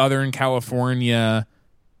Southern California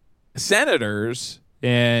senators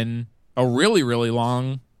in a really, really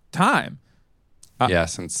long time.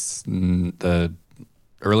 Since the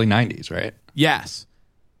early 90s, right? Yes.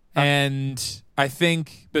 And I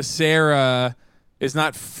think Becerra is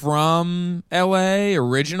not from L.A.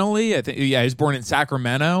 originally. I think, he was born in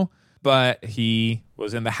Sacramento, but he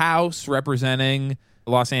was in the House representing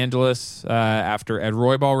Los Angeles after Ed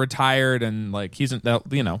Roybal retired, and like he's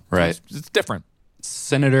right. It's different.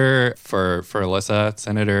 Senator for Alyssa,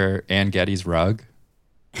 Senator Ann Getty's rug.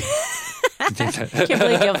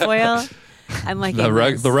 Kimberly Guilfoyle. I'm like the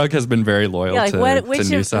rug has been very loyal to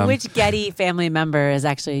Newsom. Which Getty family member is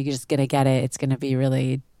actually just gonna get it? It's gonna be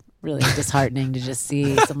really, really disheartening to just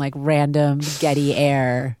see some like random Getty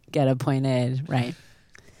heir get appointed, right?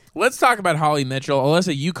 Let's talk about Holly Mitchell.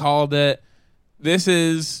 Alyssa, you called it. This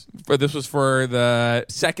was for the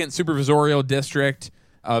 2nd Supervisorial District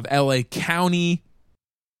of LA County.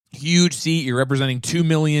 Huge seat. You're representing 2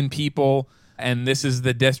 million people. And this is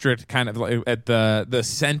the district kind of at the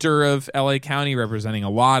center of LA County, representing a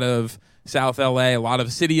lot of South LA, a lot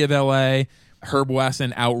of city of LA. Herb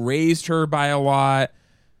Wesson outraised her by a lot.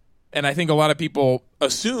 And I think a lot of people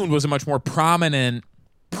assumed was a much more prominent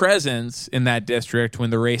presence in that district when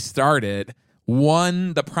the race started.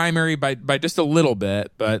 Won the primary by just a little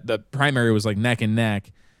bit, but the primary was like neck and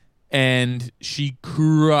neck. And she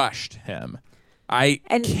crushed him. I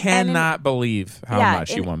cannot believe how much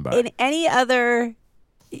she won by. In any other,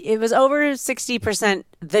 it was over 60%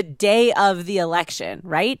 the day of the election,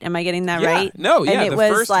 right? Am I getting that right? No, yeah, and it the was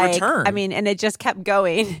first like, return. I mean, and it just kept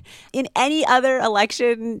going. In any other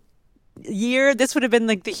election year, this would have been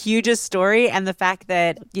like the hugest story. And the fact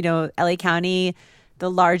that, LA County,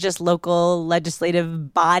 the largest local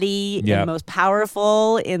legislative body and most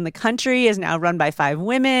powerful in the country, is now run by 5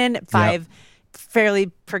 women, 5 fairly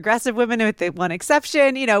progressive women with the one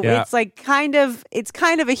exception. It's like kind of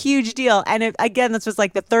a huge deal. And again, this was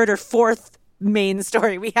like the 3rd or 4th main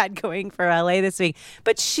story we had going for LA this week.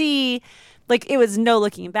 But she, it was no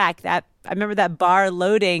looking back. That I remember that bar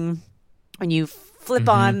loading when you flip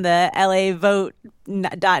on the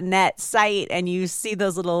LAvote.net site and you see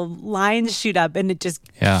those little lines shoot up, and it just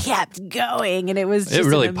kept going, and it was just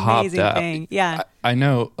really an amazing popped up. thing. Yeah, I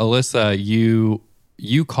know, Alyssa,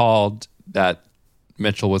 you called that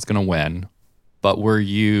Mitchell was going to win, but were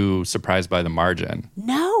you surprised by the margin?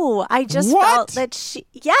 No, I just felt that she.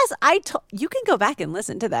 Yes, you can go back and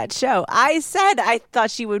listen to that show. I said I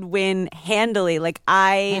thought she would win handily. Like,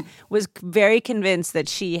 I was very convinced that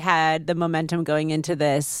she had the momentum going into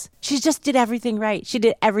this. She just did everything right. She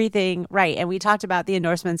did everything right, and we talked about the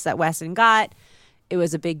endorsements that Wesson got. It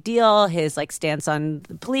was a big deal. His stance on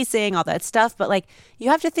policing, all that stuff. But you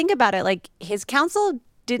have to think about it. His council work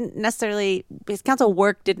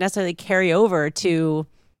didn't necessarily carry over to,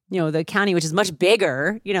 the county, which is much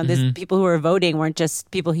bigger. These people who were voting weren't just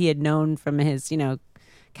people he had known from his,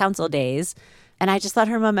 council days. And I just thought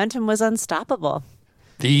her momentum was unstoppable.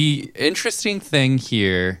 The interesting thing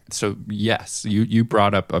here, so yes, you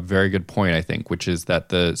brought up a very good point, I think, which is that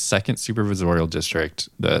the 2nd Supervisorial District,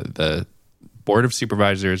 the Board of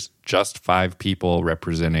Supervisors, just 5 people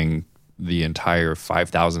representing the entire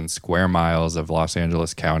 5,000 square miles of Los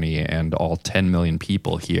Angeles County and all 10 million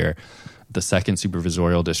people here. The 2nd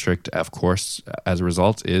Supervisorial District, of course, as a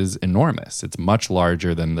result, is enormous. It's much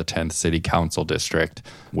larger than the 10th City Council District,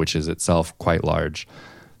 which is itself quite large.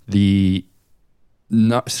 The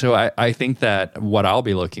No, so I think that what I'll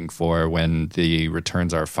be looking for when the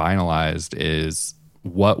returns are finalized is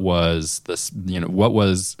what was what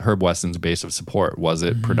was Herb Wesson's base of support? Was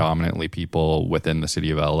it predominantly people within the city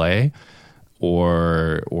of LA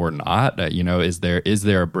or not? Is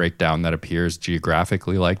there a breakdown that appears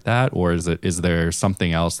geographically like that, or is there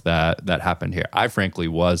something else that happened here? I frankly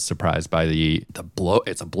was surprised by the blow.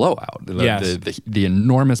 It's a blowout. The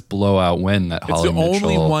enormous blowout win that Holly Mitchell. It's the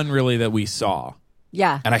only one really that we saw.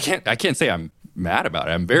 Yeah. And I can't say I'm mad about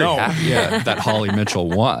it. I'm very happy that Holly Mitchell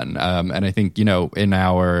won. And I think, in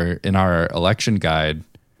our election guide,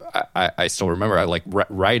 I still remember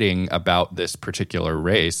writing about this particular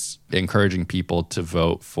race, encouraging people to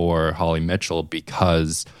vote for Holly Mitchell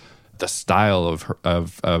because the style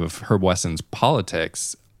of Herb Wesson's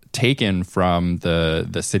politics taken from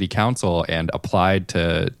the city council and applied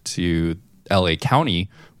to LA County,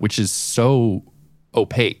 which is so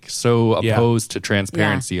opaque, so opposed to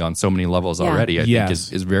transparency on so many levels already, I think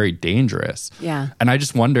is very dangerous. Yeah. And I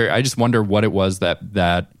just wonder what it was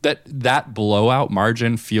that blowout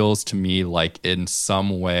margin feels to me like in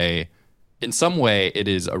some way it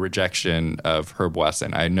is a rejection of Herb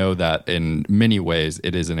Wesson. I know that in many ways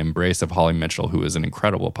it is an embrace of Holly Mitchell, who is an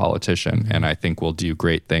incredible politician and I think will do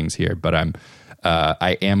great things here. But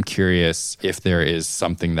I am curious if there is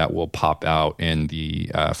something that will pop out in the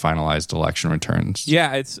finalized election returns.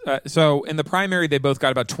 Yeah, it's so in the primary, they both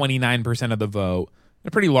got about 29% of the vote. A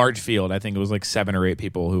pretty large field. I think it was like 7 or 8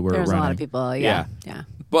 people who were running. There was a lot of people, yeah.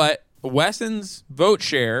 But Wesson's vote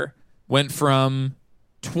share went from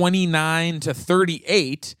 29 to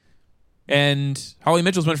 38, and Holly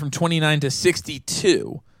Mitchell's went from 29 to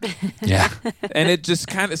 62. Yeah. And it just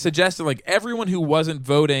kind of suggested like everyone who wasn't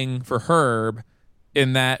voting for Herb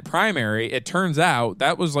in that primary, it turns out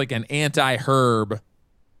that was like an anti-Herb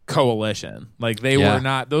coalition. Like they were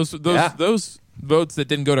not those votes that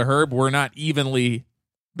didn't go to Herb were not evenly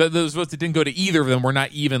those votes that didn't go to either of them were not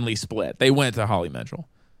evenly split. They went to Holly Mitchell.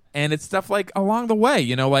 And it's stuff like along the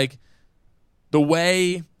way, like the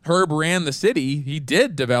way Herb ran the city, he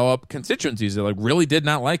did develop constituencies that like really did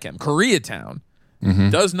not like him. Koreatown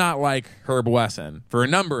does not like Herb Wesson for a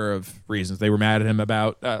number of reasons. They were mad at him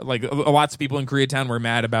about, lots of people in Koreatown were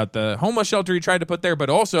mad about the homeless shelter he tried to put there, but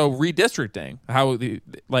also redistricting. How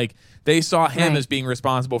they saw him as being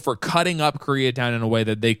responsible for cutting up Koreatown in a way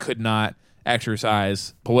that they could not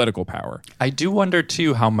exercise political power. I do wonder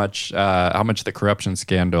too how much the corruption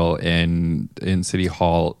scandal in City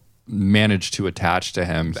Hall managed to attach to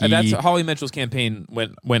him. That's Holly Mitchell's campaign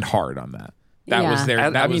went hard on that.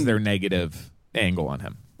 That was their negative angle on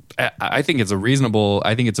him. I think it's a reasonable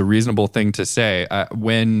thing to say.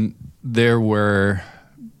 When there were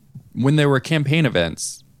campaign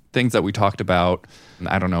events, things that we talked about,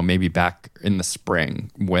 I don't know, maybe back in the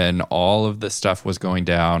spring when all of this stuff was going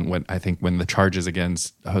down, when the charges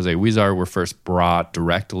against Jose Huizar were first brought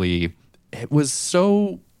directly, it was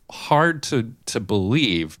so hard to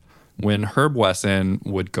believe when Herb Wesson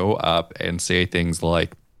would go up and say things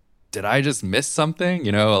like, did I just miss something?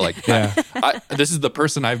 This is the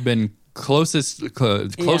person I've been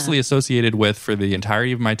closely associated with for the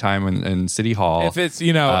entirety of my time in City Hall. If it's,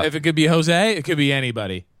 if it could be Jose, it could be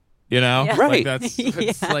anybody. Yeah. Right.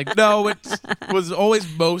 It's like, no, it was always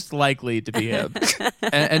most likely to be him.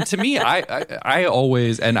 and to me, I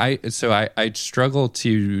always, I struggle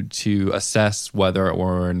to assess whether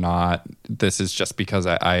or not this is just because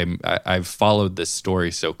I've followed this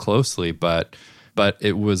story so closely, but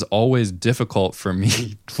it was always difficult for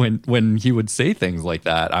me when he would say things like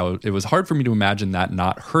that. It was hard for me to imagine that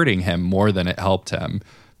not hurting him more than it helped him,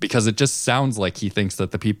 because it just sounds like he thinks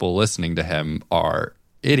that the people listening to him are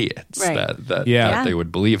idiots, that they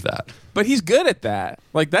would believe that. But he's good at that.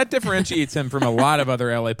 Like that differentiates him from a lot of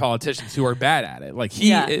other LA politicians who are bad at it. Like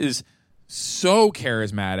he is so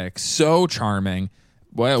charismatic, so charming.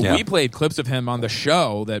 Well, we played clips of him on the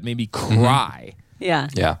show that made me cry. Yeah.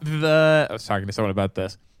 I was talking to someone about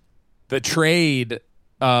this. The trade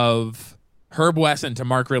of Herb Wesson to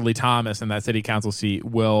Mark Ridley Thomas in that city council seat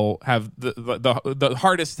will have the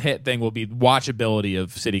hardest hit thing will be watchability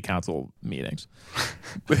of city council meetings.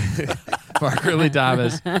 Mark Ridley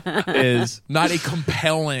Thomas is not a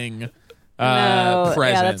compelling presence.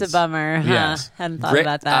 Yeah, that's a bummer. Yes. Hadn't thought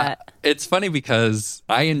about that. It's funny because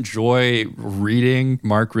I enjoy reading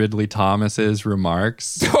Mark Ridley Thomas's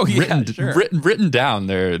remarks. Oh yeah, written down.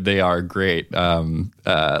 They are great.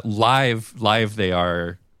 Live they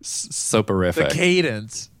are soporific. The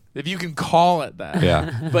cadence, if you can call it that.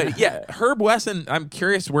 Yeah. But yeah, Herb Wesson, I'm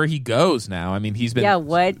curious where he goes now. I mean, he's been... Yeah,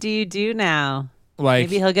 what do you do now? Like,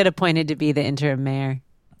 maybe he'll get appointed to be the interim mayor.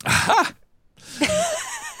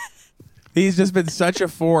 He's just been such a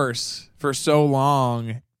force for so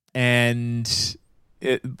long, and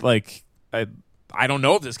I don't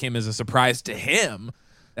know if this came as a surprise to him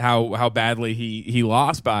how badly he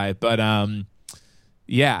lost by, but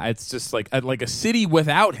yeah, it's just like a city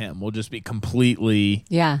without him will just be completely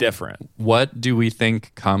different. What do we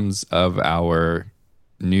think comes of our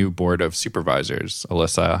new board of supervisors,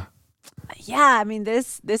 Alyssa? Yeah, I mean,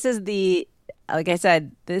 this is the, like I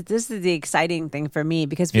said, this is the exciting thing for me,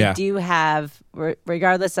 because we do have,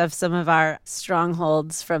 regardless of some of our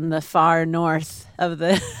strongholds from the far north of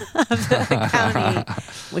the county,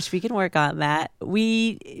 which we can work on that,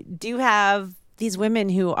 we do have these women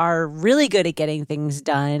who are really good at getting things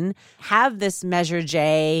done, have this Measure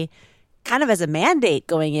J kind of as a mandate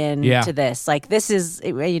going into this. Like, this is,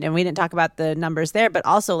 we didn't talk about the numbers there, but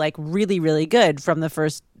also like really, really good from the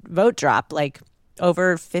first vote drop, like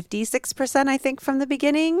over 56%, I think, from the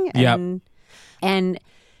beginning. And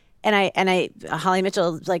Holly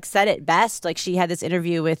Mitchell like said it best. Like, she had this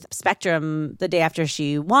interview with Spectrum the day after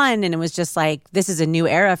she won, and it was just like, this is a new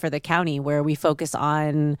era for the county where we focus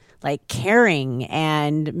on like caring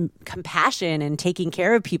and compassion and taking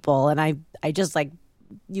care of people. And I just like,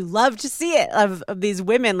 you love to see it of these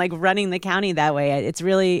women like running the county that way. It's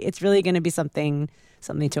really going to be something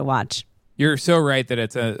to watch. You're so right that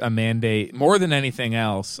it's a mandate more than anything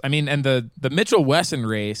else. I mean, and the Mitchell-Wesson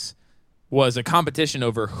race was a competition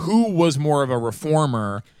over who was more of a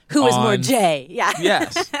reformer. Who was more J? Yeah.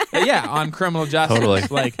 Yes. Yeah, on criminal justice. Totally.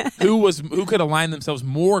 Like, who could align themselves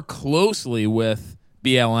more closely with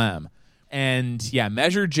BLM. And yeah,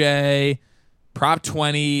 Measure J, Prop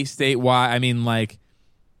 20 statewide. I mean, like,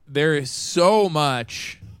 there is so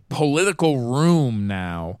much political room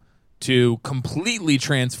now to completely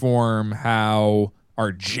transform how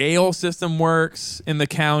our jail system works in the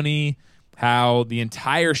county, how the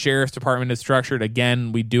entire sheriff's department is structured.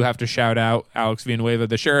 Again, we do have to shout out Alex Villanueva,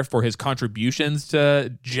 the sheriff, for his contributions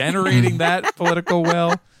to generating that political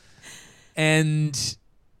will. And,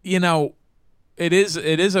 it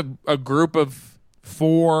is a group of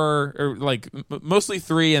four, or like mostly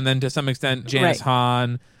three, and then to some extent Janice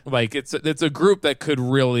Hahn. Like, it's a group that could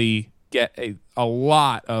really get a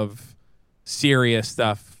lot of serious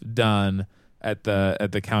stuff done at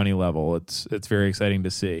the county level. It's very exciting to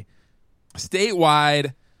see.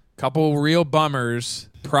 Statewide, couple real bummers.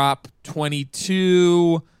 Prop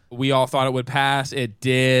 22, we all thought it would pass. It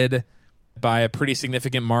did by a pretty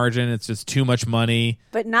significant margin. It's just too much money.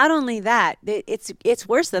 But not only that, it's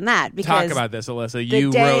worse than that. Because talk about this, Alyssa.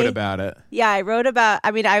 You wrote about it. Yeah, I wrote about.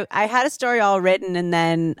 I mean, I had a story all written, and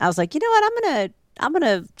then I was like, you know what? I'm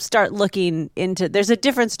gonna start looking into. There's a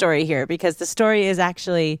different story here, because the story is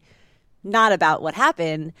actually not about what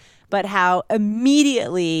happened, but how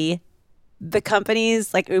immediately the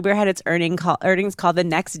companies, like Uber, had its earnings call the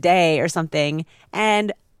next day or something,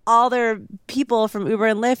 and all their people from Uber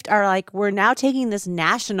and Lyft are like, we're now taking this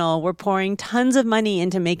national. We're pouring tons of money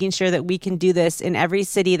into making sure that we can do this in every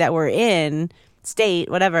city that we're in, state,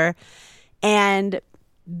 whatever. And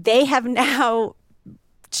they have now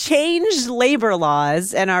changed labor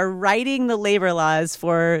laws and are writing the labor laws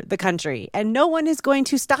for the country, and no one is going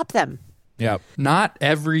to stop them. Yeah. Not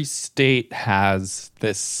every state has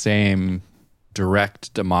this same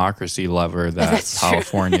direct democracy lever that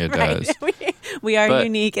California does. We are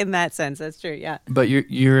unique in that sense. That's true. Yeah. But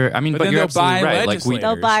you're absolutely right. Like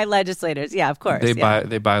they'll buy legislators. Yeah, of course. They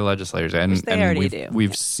buy legislators, and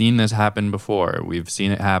we've seen this happen before. We've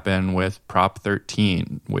seen it happen with Prop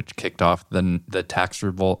 13, which kicked off the tax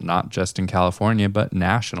revolt not just in California but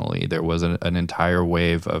nationally. There was an entire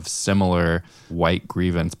wave of similar white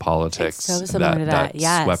grievance politics that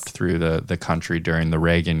swept through the country during the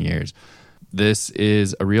Reagan years. This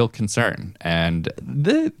is a real concern, and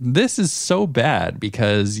this is so bad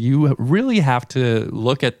because you really have to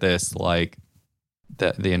look at this like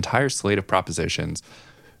the entire slate of propositions,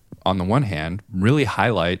 on the one hand, really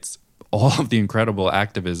highlights all of the incredible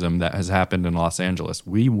activism that has happened in Los Angeles.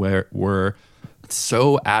 We were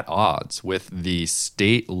so at odds with the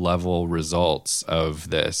state level results of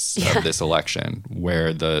this election,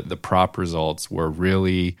 where the prop results were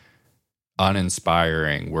really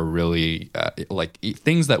uninspiring, were really like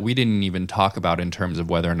things that we didn't even talk about in terms of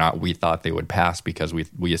whether or not we thought they would pass, because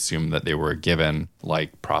we assumed that they were given,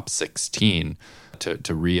 like Prop 16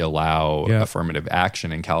 to re-allow affirmative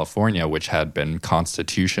action in California, which had been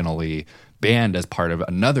constitutionally banned as part of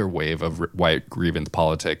another wave of white grievance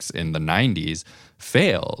politics in the 90s,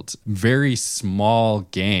 failed. Very small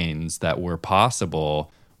gains that were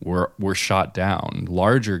possible were shot down.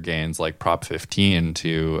 Larger gains like Prop 15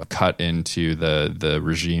 to cut into the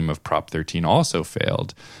regime of Prop 13 also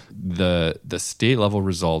failed. The state level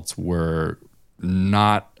results were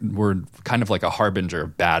kind of like a harbinger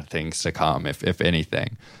of bad things to come, if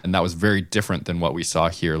anything. And that was very different than what we saw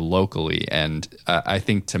here locally. And I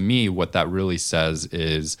think to me, what that really says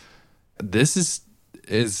is this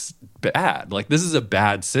is bad. Like, this is a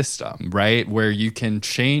bad system, right? Where you can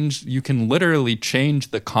literally change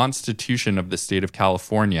the constitution of the state of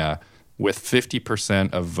California with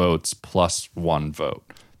 50% of votes plus one vote.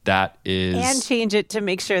 That is... And change it to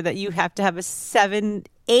make sure that you have to have a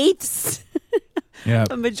 7/8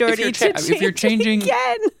 a majority if you're changing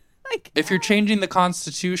again. If you're changing the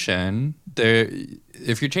constitution,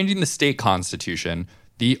 if you're changing the state constitution,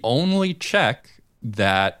 the only check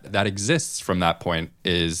that exists from that point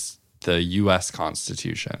is the U.S.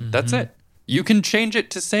 Constitution. Mm-hmm. That's it. You can change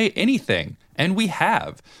it to say anything, and we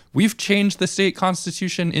have. We've changed the state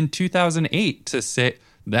constitution in 2008 to say,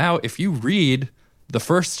 now if you read the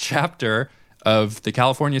first chapter of the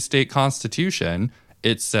California state constitution,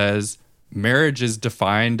 it says marriage is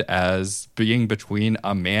defined as being between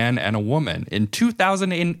a man and a woman. In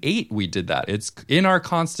 2008, we did that. It's in our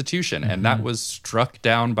Constitution, and that was struck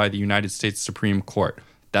down by the United States Supreme Court.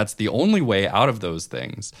 That's the only way out of those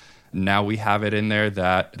things. Now we have it in there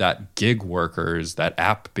that gig workers, that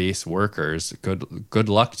app-based workers, good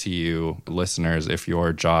luck to you, listeners, if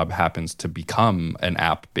your job happens to become an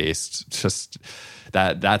app-based. Just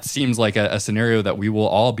that seems like a scenario that we will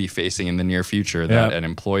all be facing in the near future, that an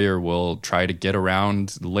employer will try to get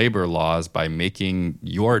around labor laws by making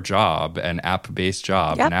your job an app-based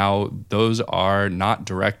job. Yep. Now, those are not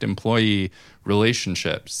direct employee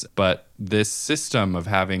relationships, but this system of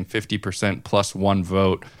having 50% plus one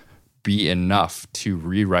vote be enough to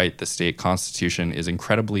rewrite the state constitution is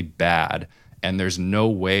incredibly bad. And there's no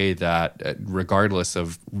way that, regardless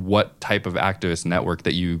of what type of activist network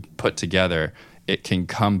that you put together, it can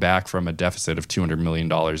come back from a deficit of $200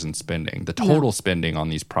 million in spending. The total spending on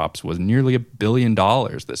these props was nearly $1 billion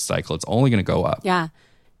this cycle. It's only going to go up. Yeah.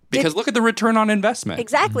 Because look at the return on investment.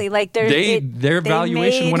 Exactly. Like their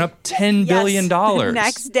valuation went up $10 billion. The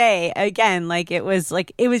next day, again, it was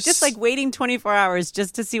just like waiting 24 hours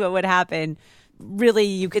just to see what would happen. Really,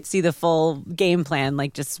 you could see the full game plan,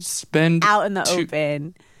 just spend out in the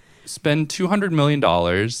open. Spend $200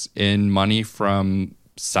 million in money from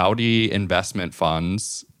Saudi investment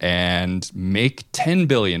funds and make $10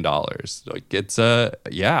 billion.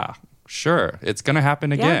 Sure, it's going to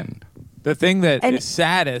happen again. Yeah. The thing that is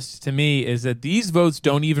saddest to me is that these votes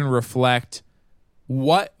don't even reflect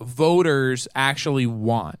what voters actually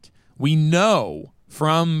want. We know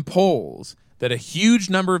from polls that a huge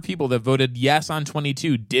number of people that voted yes on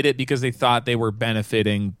 22 did it because they thought they were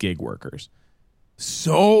benefiting gig workers.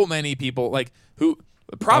 So many people that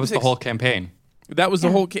was the whole campaign. That was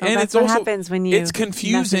the whole and it's what also happens when you it's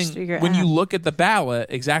confusing when you look at the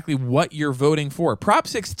ballot exactly what you're voting for. Prop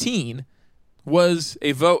 16 was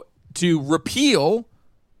a vote to repeal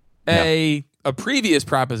a previous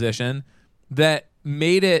proposition that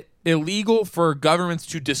made it illegal for governments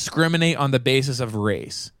to discriminate on the basis of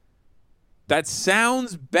race. That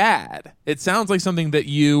sounds bad. It sounds like something that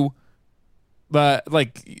you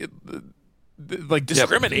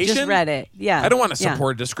discrimination. Just read it. Yeah. I don't want to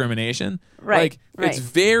support discrimination. Right. It's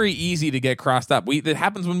very easy to get crossed up. It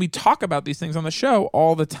happens when we talk about these things on the show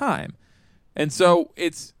all the time. And so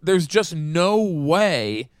there's just no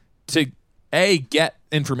way to get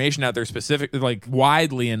information out there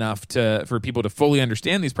widely enough for people to fully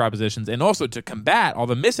understand these propositions, and also to combat all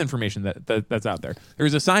the misinformation that's out there.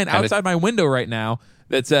 There's a sign outside my window right now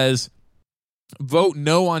that says, "Vote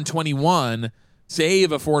no on 21,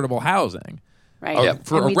 save affordable housing." Right.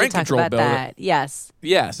 For a rent control bill. That. Yes.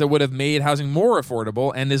 Yes, it would have made housing more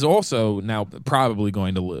affordable, and is also now probably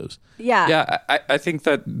going to lose. Yeah. Yeah, I think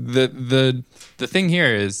that the thing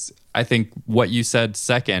here is, I think what you said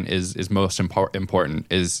second is most important,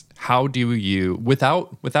 is how do you,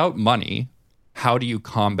 without money, how do you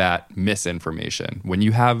combat misinformation? When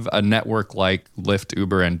you have a network like Lyft,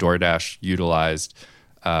 Uber, and DoorDash utilized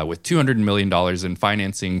with $200 million in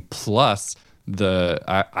financing, plus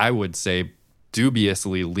I would say,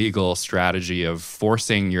 dubiously legal strategy of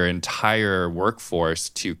forcing your entire workforce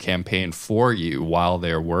to campaign for you while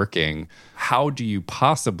they're working. how do you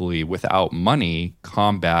possibly, without money,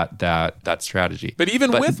 combat that strategy? But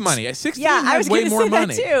even with money, at 16 I was has way going to more say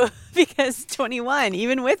money. that too, because 21,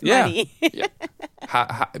 even with money.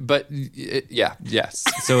 Yes.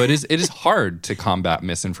 So it is hard to combat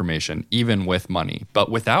misinformation, even with money. But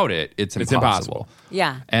without it, it's impossible.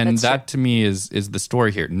 Yeah. And that true. to me is the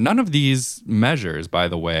story here. None of these measures, by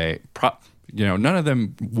the way, none of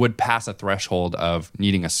them would pass a threshold of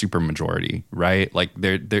needing a supermajority, right? Like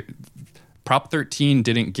Prop 13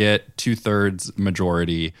 didn't get 2/3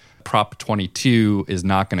 majority. Prop 22 is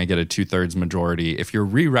not going to get a 2/3 majority. If you're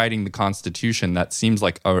rewriting the Constitution, that seems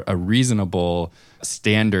like a reasonable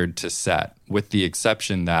standard to set, with the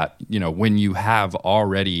exception that, when you have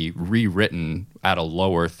already rewritten at a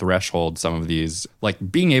lower threshold some of these,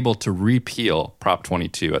 like being able to repeal Prop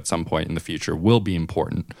 22 at some point in the future will be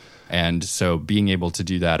important. And so being able to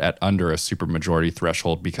do that at under a supermajority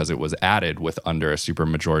threshold because it was added with under a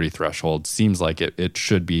supermajority threshold seems like it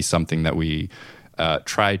should be something that we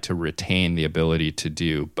try to retain the ability to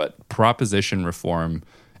do. But proposition reform,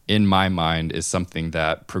 in my mind, is something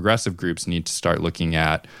that progressive groups need to start looking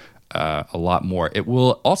at a lot more. It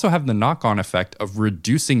will also have the knock-on effect of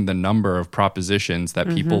reducing the number of propositions that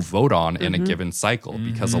people vote on in a given cycle,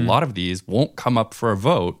 because a lot of these won't come up for a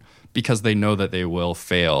vote because they know that they will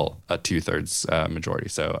fail a 2/3 majority.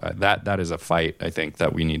 So that is a fight, I think,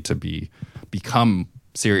 that we need to become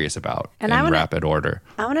serious about in rapid order.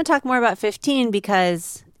 I want to talk more about 15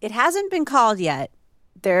 because it hasn't been called yet.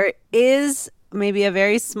 There is maybe a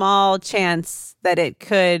very small chance that it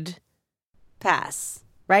could pass,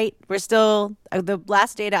 right? We're still, the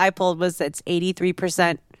last data I pulled was it's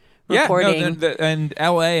 83% reporting. Yeah, and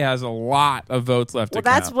LA has a lot of votes left to count.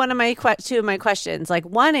 Well, that's one of my two of my questions. Like,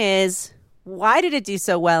 one is, why did it do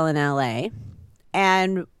so well in LA?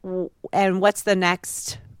 And what's the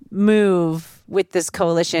next move with this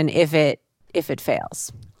coalition if it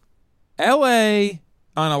fails? LA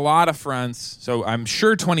on a lot of fronts. So I'm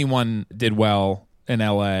sure 21 did well in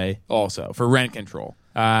LA also for rent control.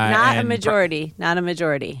 Not a majority. Not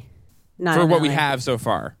for what LA. we have so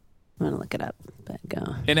far. I'm going to look it up, but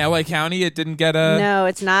go. In LA County, it didn't get a... No,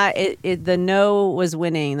 it's not. The no was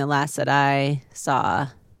winning the last that I saw.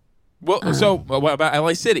 Well, so what about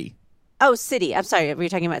LA City? Oh, city. I'm sorry. We were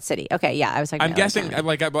talking about city. Okay, yeah, I was talking. I'm guessing.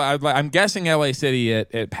 I'm guessing LA City.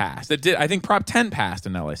 It passed. It did. I think Prop 10 passed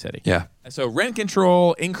in LA City. Yeah. So rent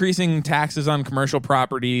control, increasing taxes on commercial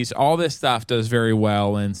properties, all this stuff does very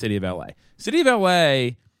well in City of LA. City of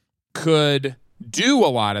LA could do a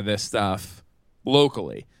lot of this stuff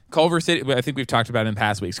locally. Culver City. I think we've talked about it in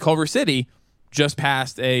past weeks. Culver City just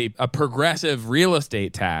passed a progressive real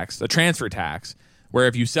estate tax, a transfer tax, where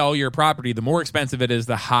if you sell your property, the more expensive it is,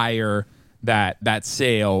 the higher that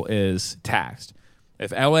sale is taxed.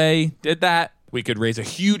 If LA did that, we could raise a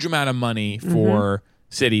huge amount of money for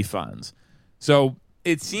city funds. So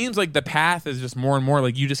it seems like the path is just more and more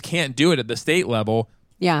like you just can't do it at the state level.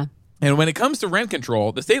 Yeah. And when it comes to rent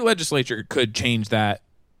control, the state legislature could change that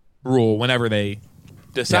rule whenever they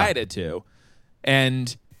decided to.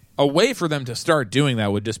 And a way for them to start doing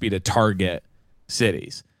that would just be to target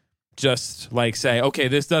cities. Just like say, okay,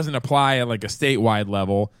 this doesn't apply at like a statewide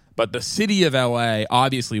level, but the city of LA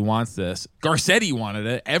obviously wants this. Garcetti wanted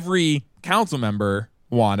it. Every council member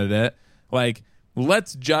wanted it. Like,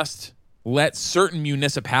 let's just let certain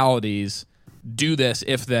municipalities do this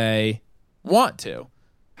if they want to.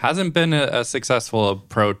 Hasn't been a successful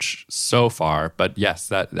approach so far, but yes,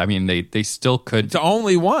 they still could. It's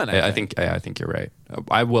only one. I think you're right.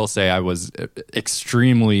 I will say I was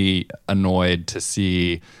extremely annoyed to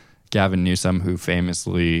see Gavin Newsom, who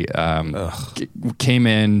famously came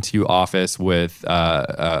into office with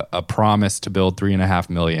a promise to build 3.5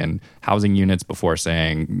 million housing units before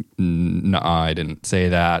saying, "No, I didn't say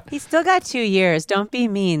that." He's still got 2 years. Don't be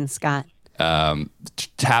mean, Scott.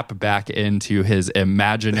 Tap back into his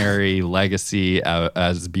imaginary legacy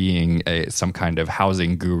as being some kind of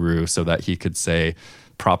housing guru so that he could say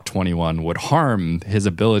Prop 21 would harm his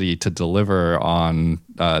ability to deliver on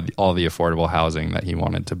all the affordable housing that he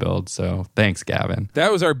wanted to build. So thanks, Gavin.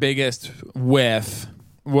 That was our biggest whiff.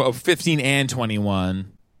 Well, 15 and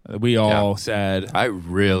 21. We all said. I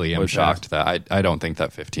really am shocked that I don't think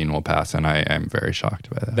that 15 will pass, and I am very shocked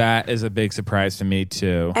by that. That is a big surprise to me,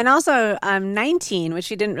 too. And also 19, which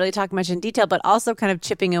we didn't really talk much in detail, but also kind of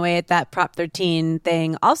chipping away at that Prop 13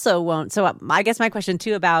 thing also won't. So I guess my question,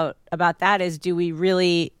 too, about that is, do we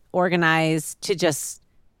really organize to just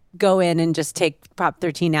go in and just take Prop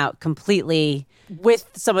 13 out completely with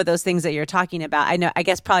some of those things that you're talking about? I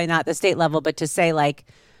guess probably not at the state level, but to say, like,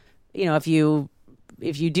 if you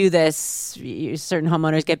if you do this, certain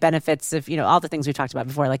homeowners get benefits of, all the things we talked about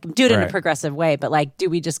before, like do it in a progressive way. But like, do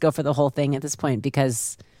we just go for the whole thing at this point?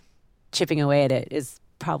 Because chipping away at it is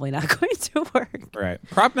probably not going to work. Right.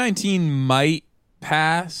 Prop 19 might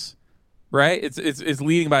pass, right? It's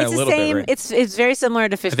leading by a little bit, right? It's very similar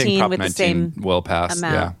to 15 with the same will pass,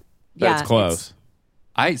 amount. Yeah. It's close.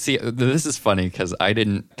 I see. This is funny because I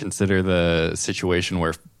didn't consider the situation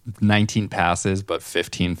where 19 passes but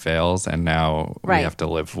 15 fails, and now we have to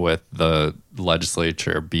live with the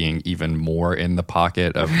legislature being even more in the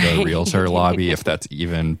pocket of the realtor lobby, if that's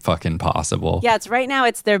even fucking possible. Yeah,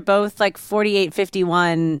 they're both like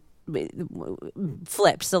 48-51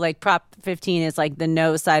 flipped. So like Prop 15 is like the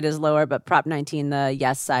no side is lower, but Prop 19, the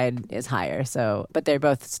yes side is higher. So, but they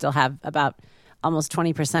both still have about almost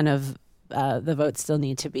 20% of the votes still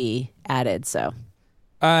need to be added. So,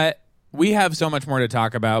 we have so much more to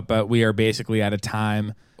talk about, but we are basically out of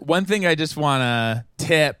time. One thing I just want to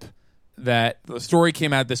tip, that the story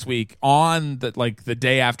came out this week on the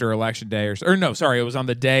day after election day, it was on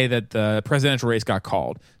the day that the presidential race got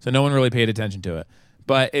called. So no one really paid attention to it.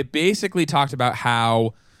 But it basically talked about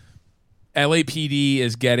how LAPD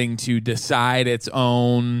is getting to decide its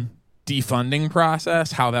own defunding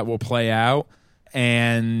process, how that will play out.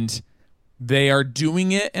 And they are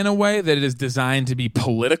doing it in a way that is designed to be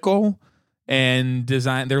political and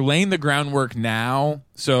they're laying the groundwork now.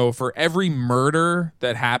 So for every murder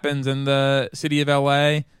that happens in the city of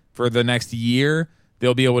LA for the next year,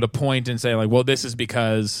 they'll be able to point and say, like, well, this is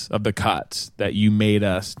because of the cuts that you made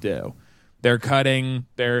us do. They're cutting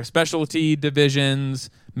their specialty divisions,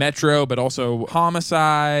 Metro, but also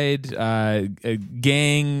homicide,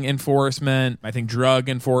 gang enforcement, I think drug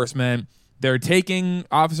enforcement. They're taking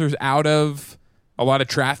officers out of a lot of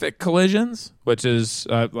traffic collisions, which is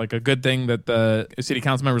like a good thing that the city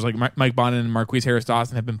council members like Mike Bonin and Marquise Harris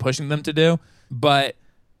Dawson have been pushing them to do. But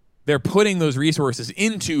they're putting those resources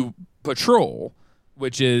into patrol,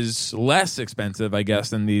 which is less expensive, I guess,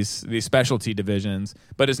 than these specialty divisions,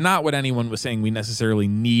 but it's not what anyone was saying we necessarily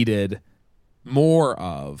needed more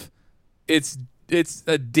of. It's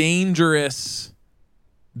a dangerous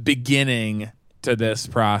beginning to this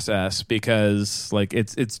process because like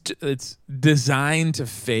it's designed to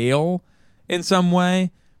fail in some way,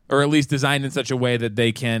 or at least designed in such a way that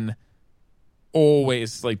they can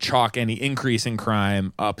always like chalk any increase in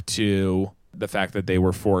crime up to the fact that they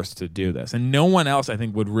were forced to do this. And no one else, I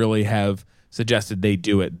think, would really have suggested they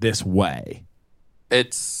do it this way.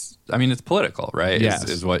 It's political, right? Yes.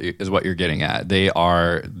 Is what you're getting at. They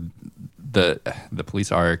are the police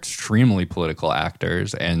are extremely political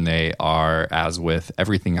actors, and they are, as with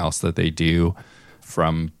everything else that they do,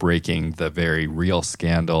 from breaking the very real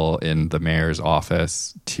scandal in the mayor's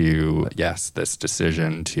office to, this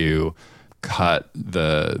decision to cut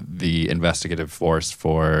the investigative force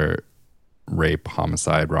for rape,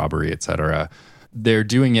 homicide, robbery, etc. They're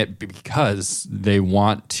doing it because they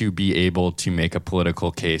want to be able to make a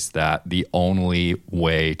political case that the only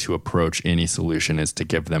way to approach any solution is to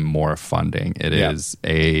give them more funding. It's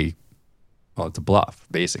a bluff,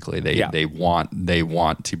 basically. They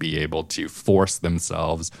want to be able to force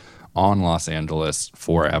themselves on Los Angeles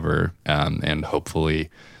forever, and hopefully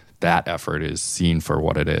that effort is seen for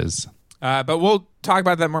what it is. But we'll talk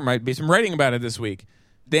about that more. Might be some writing about it this week.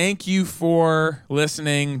 Thank you for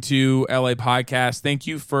listening to LA Podcast. Thank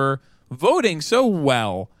you for voting so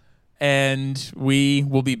well. And we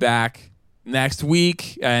will be back next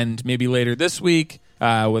week and maybe later this week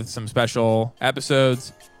with some special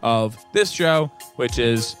episodes of this show, which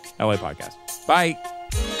is LA Podcast. Bye.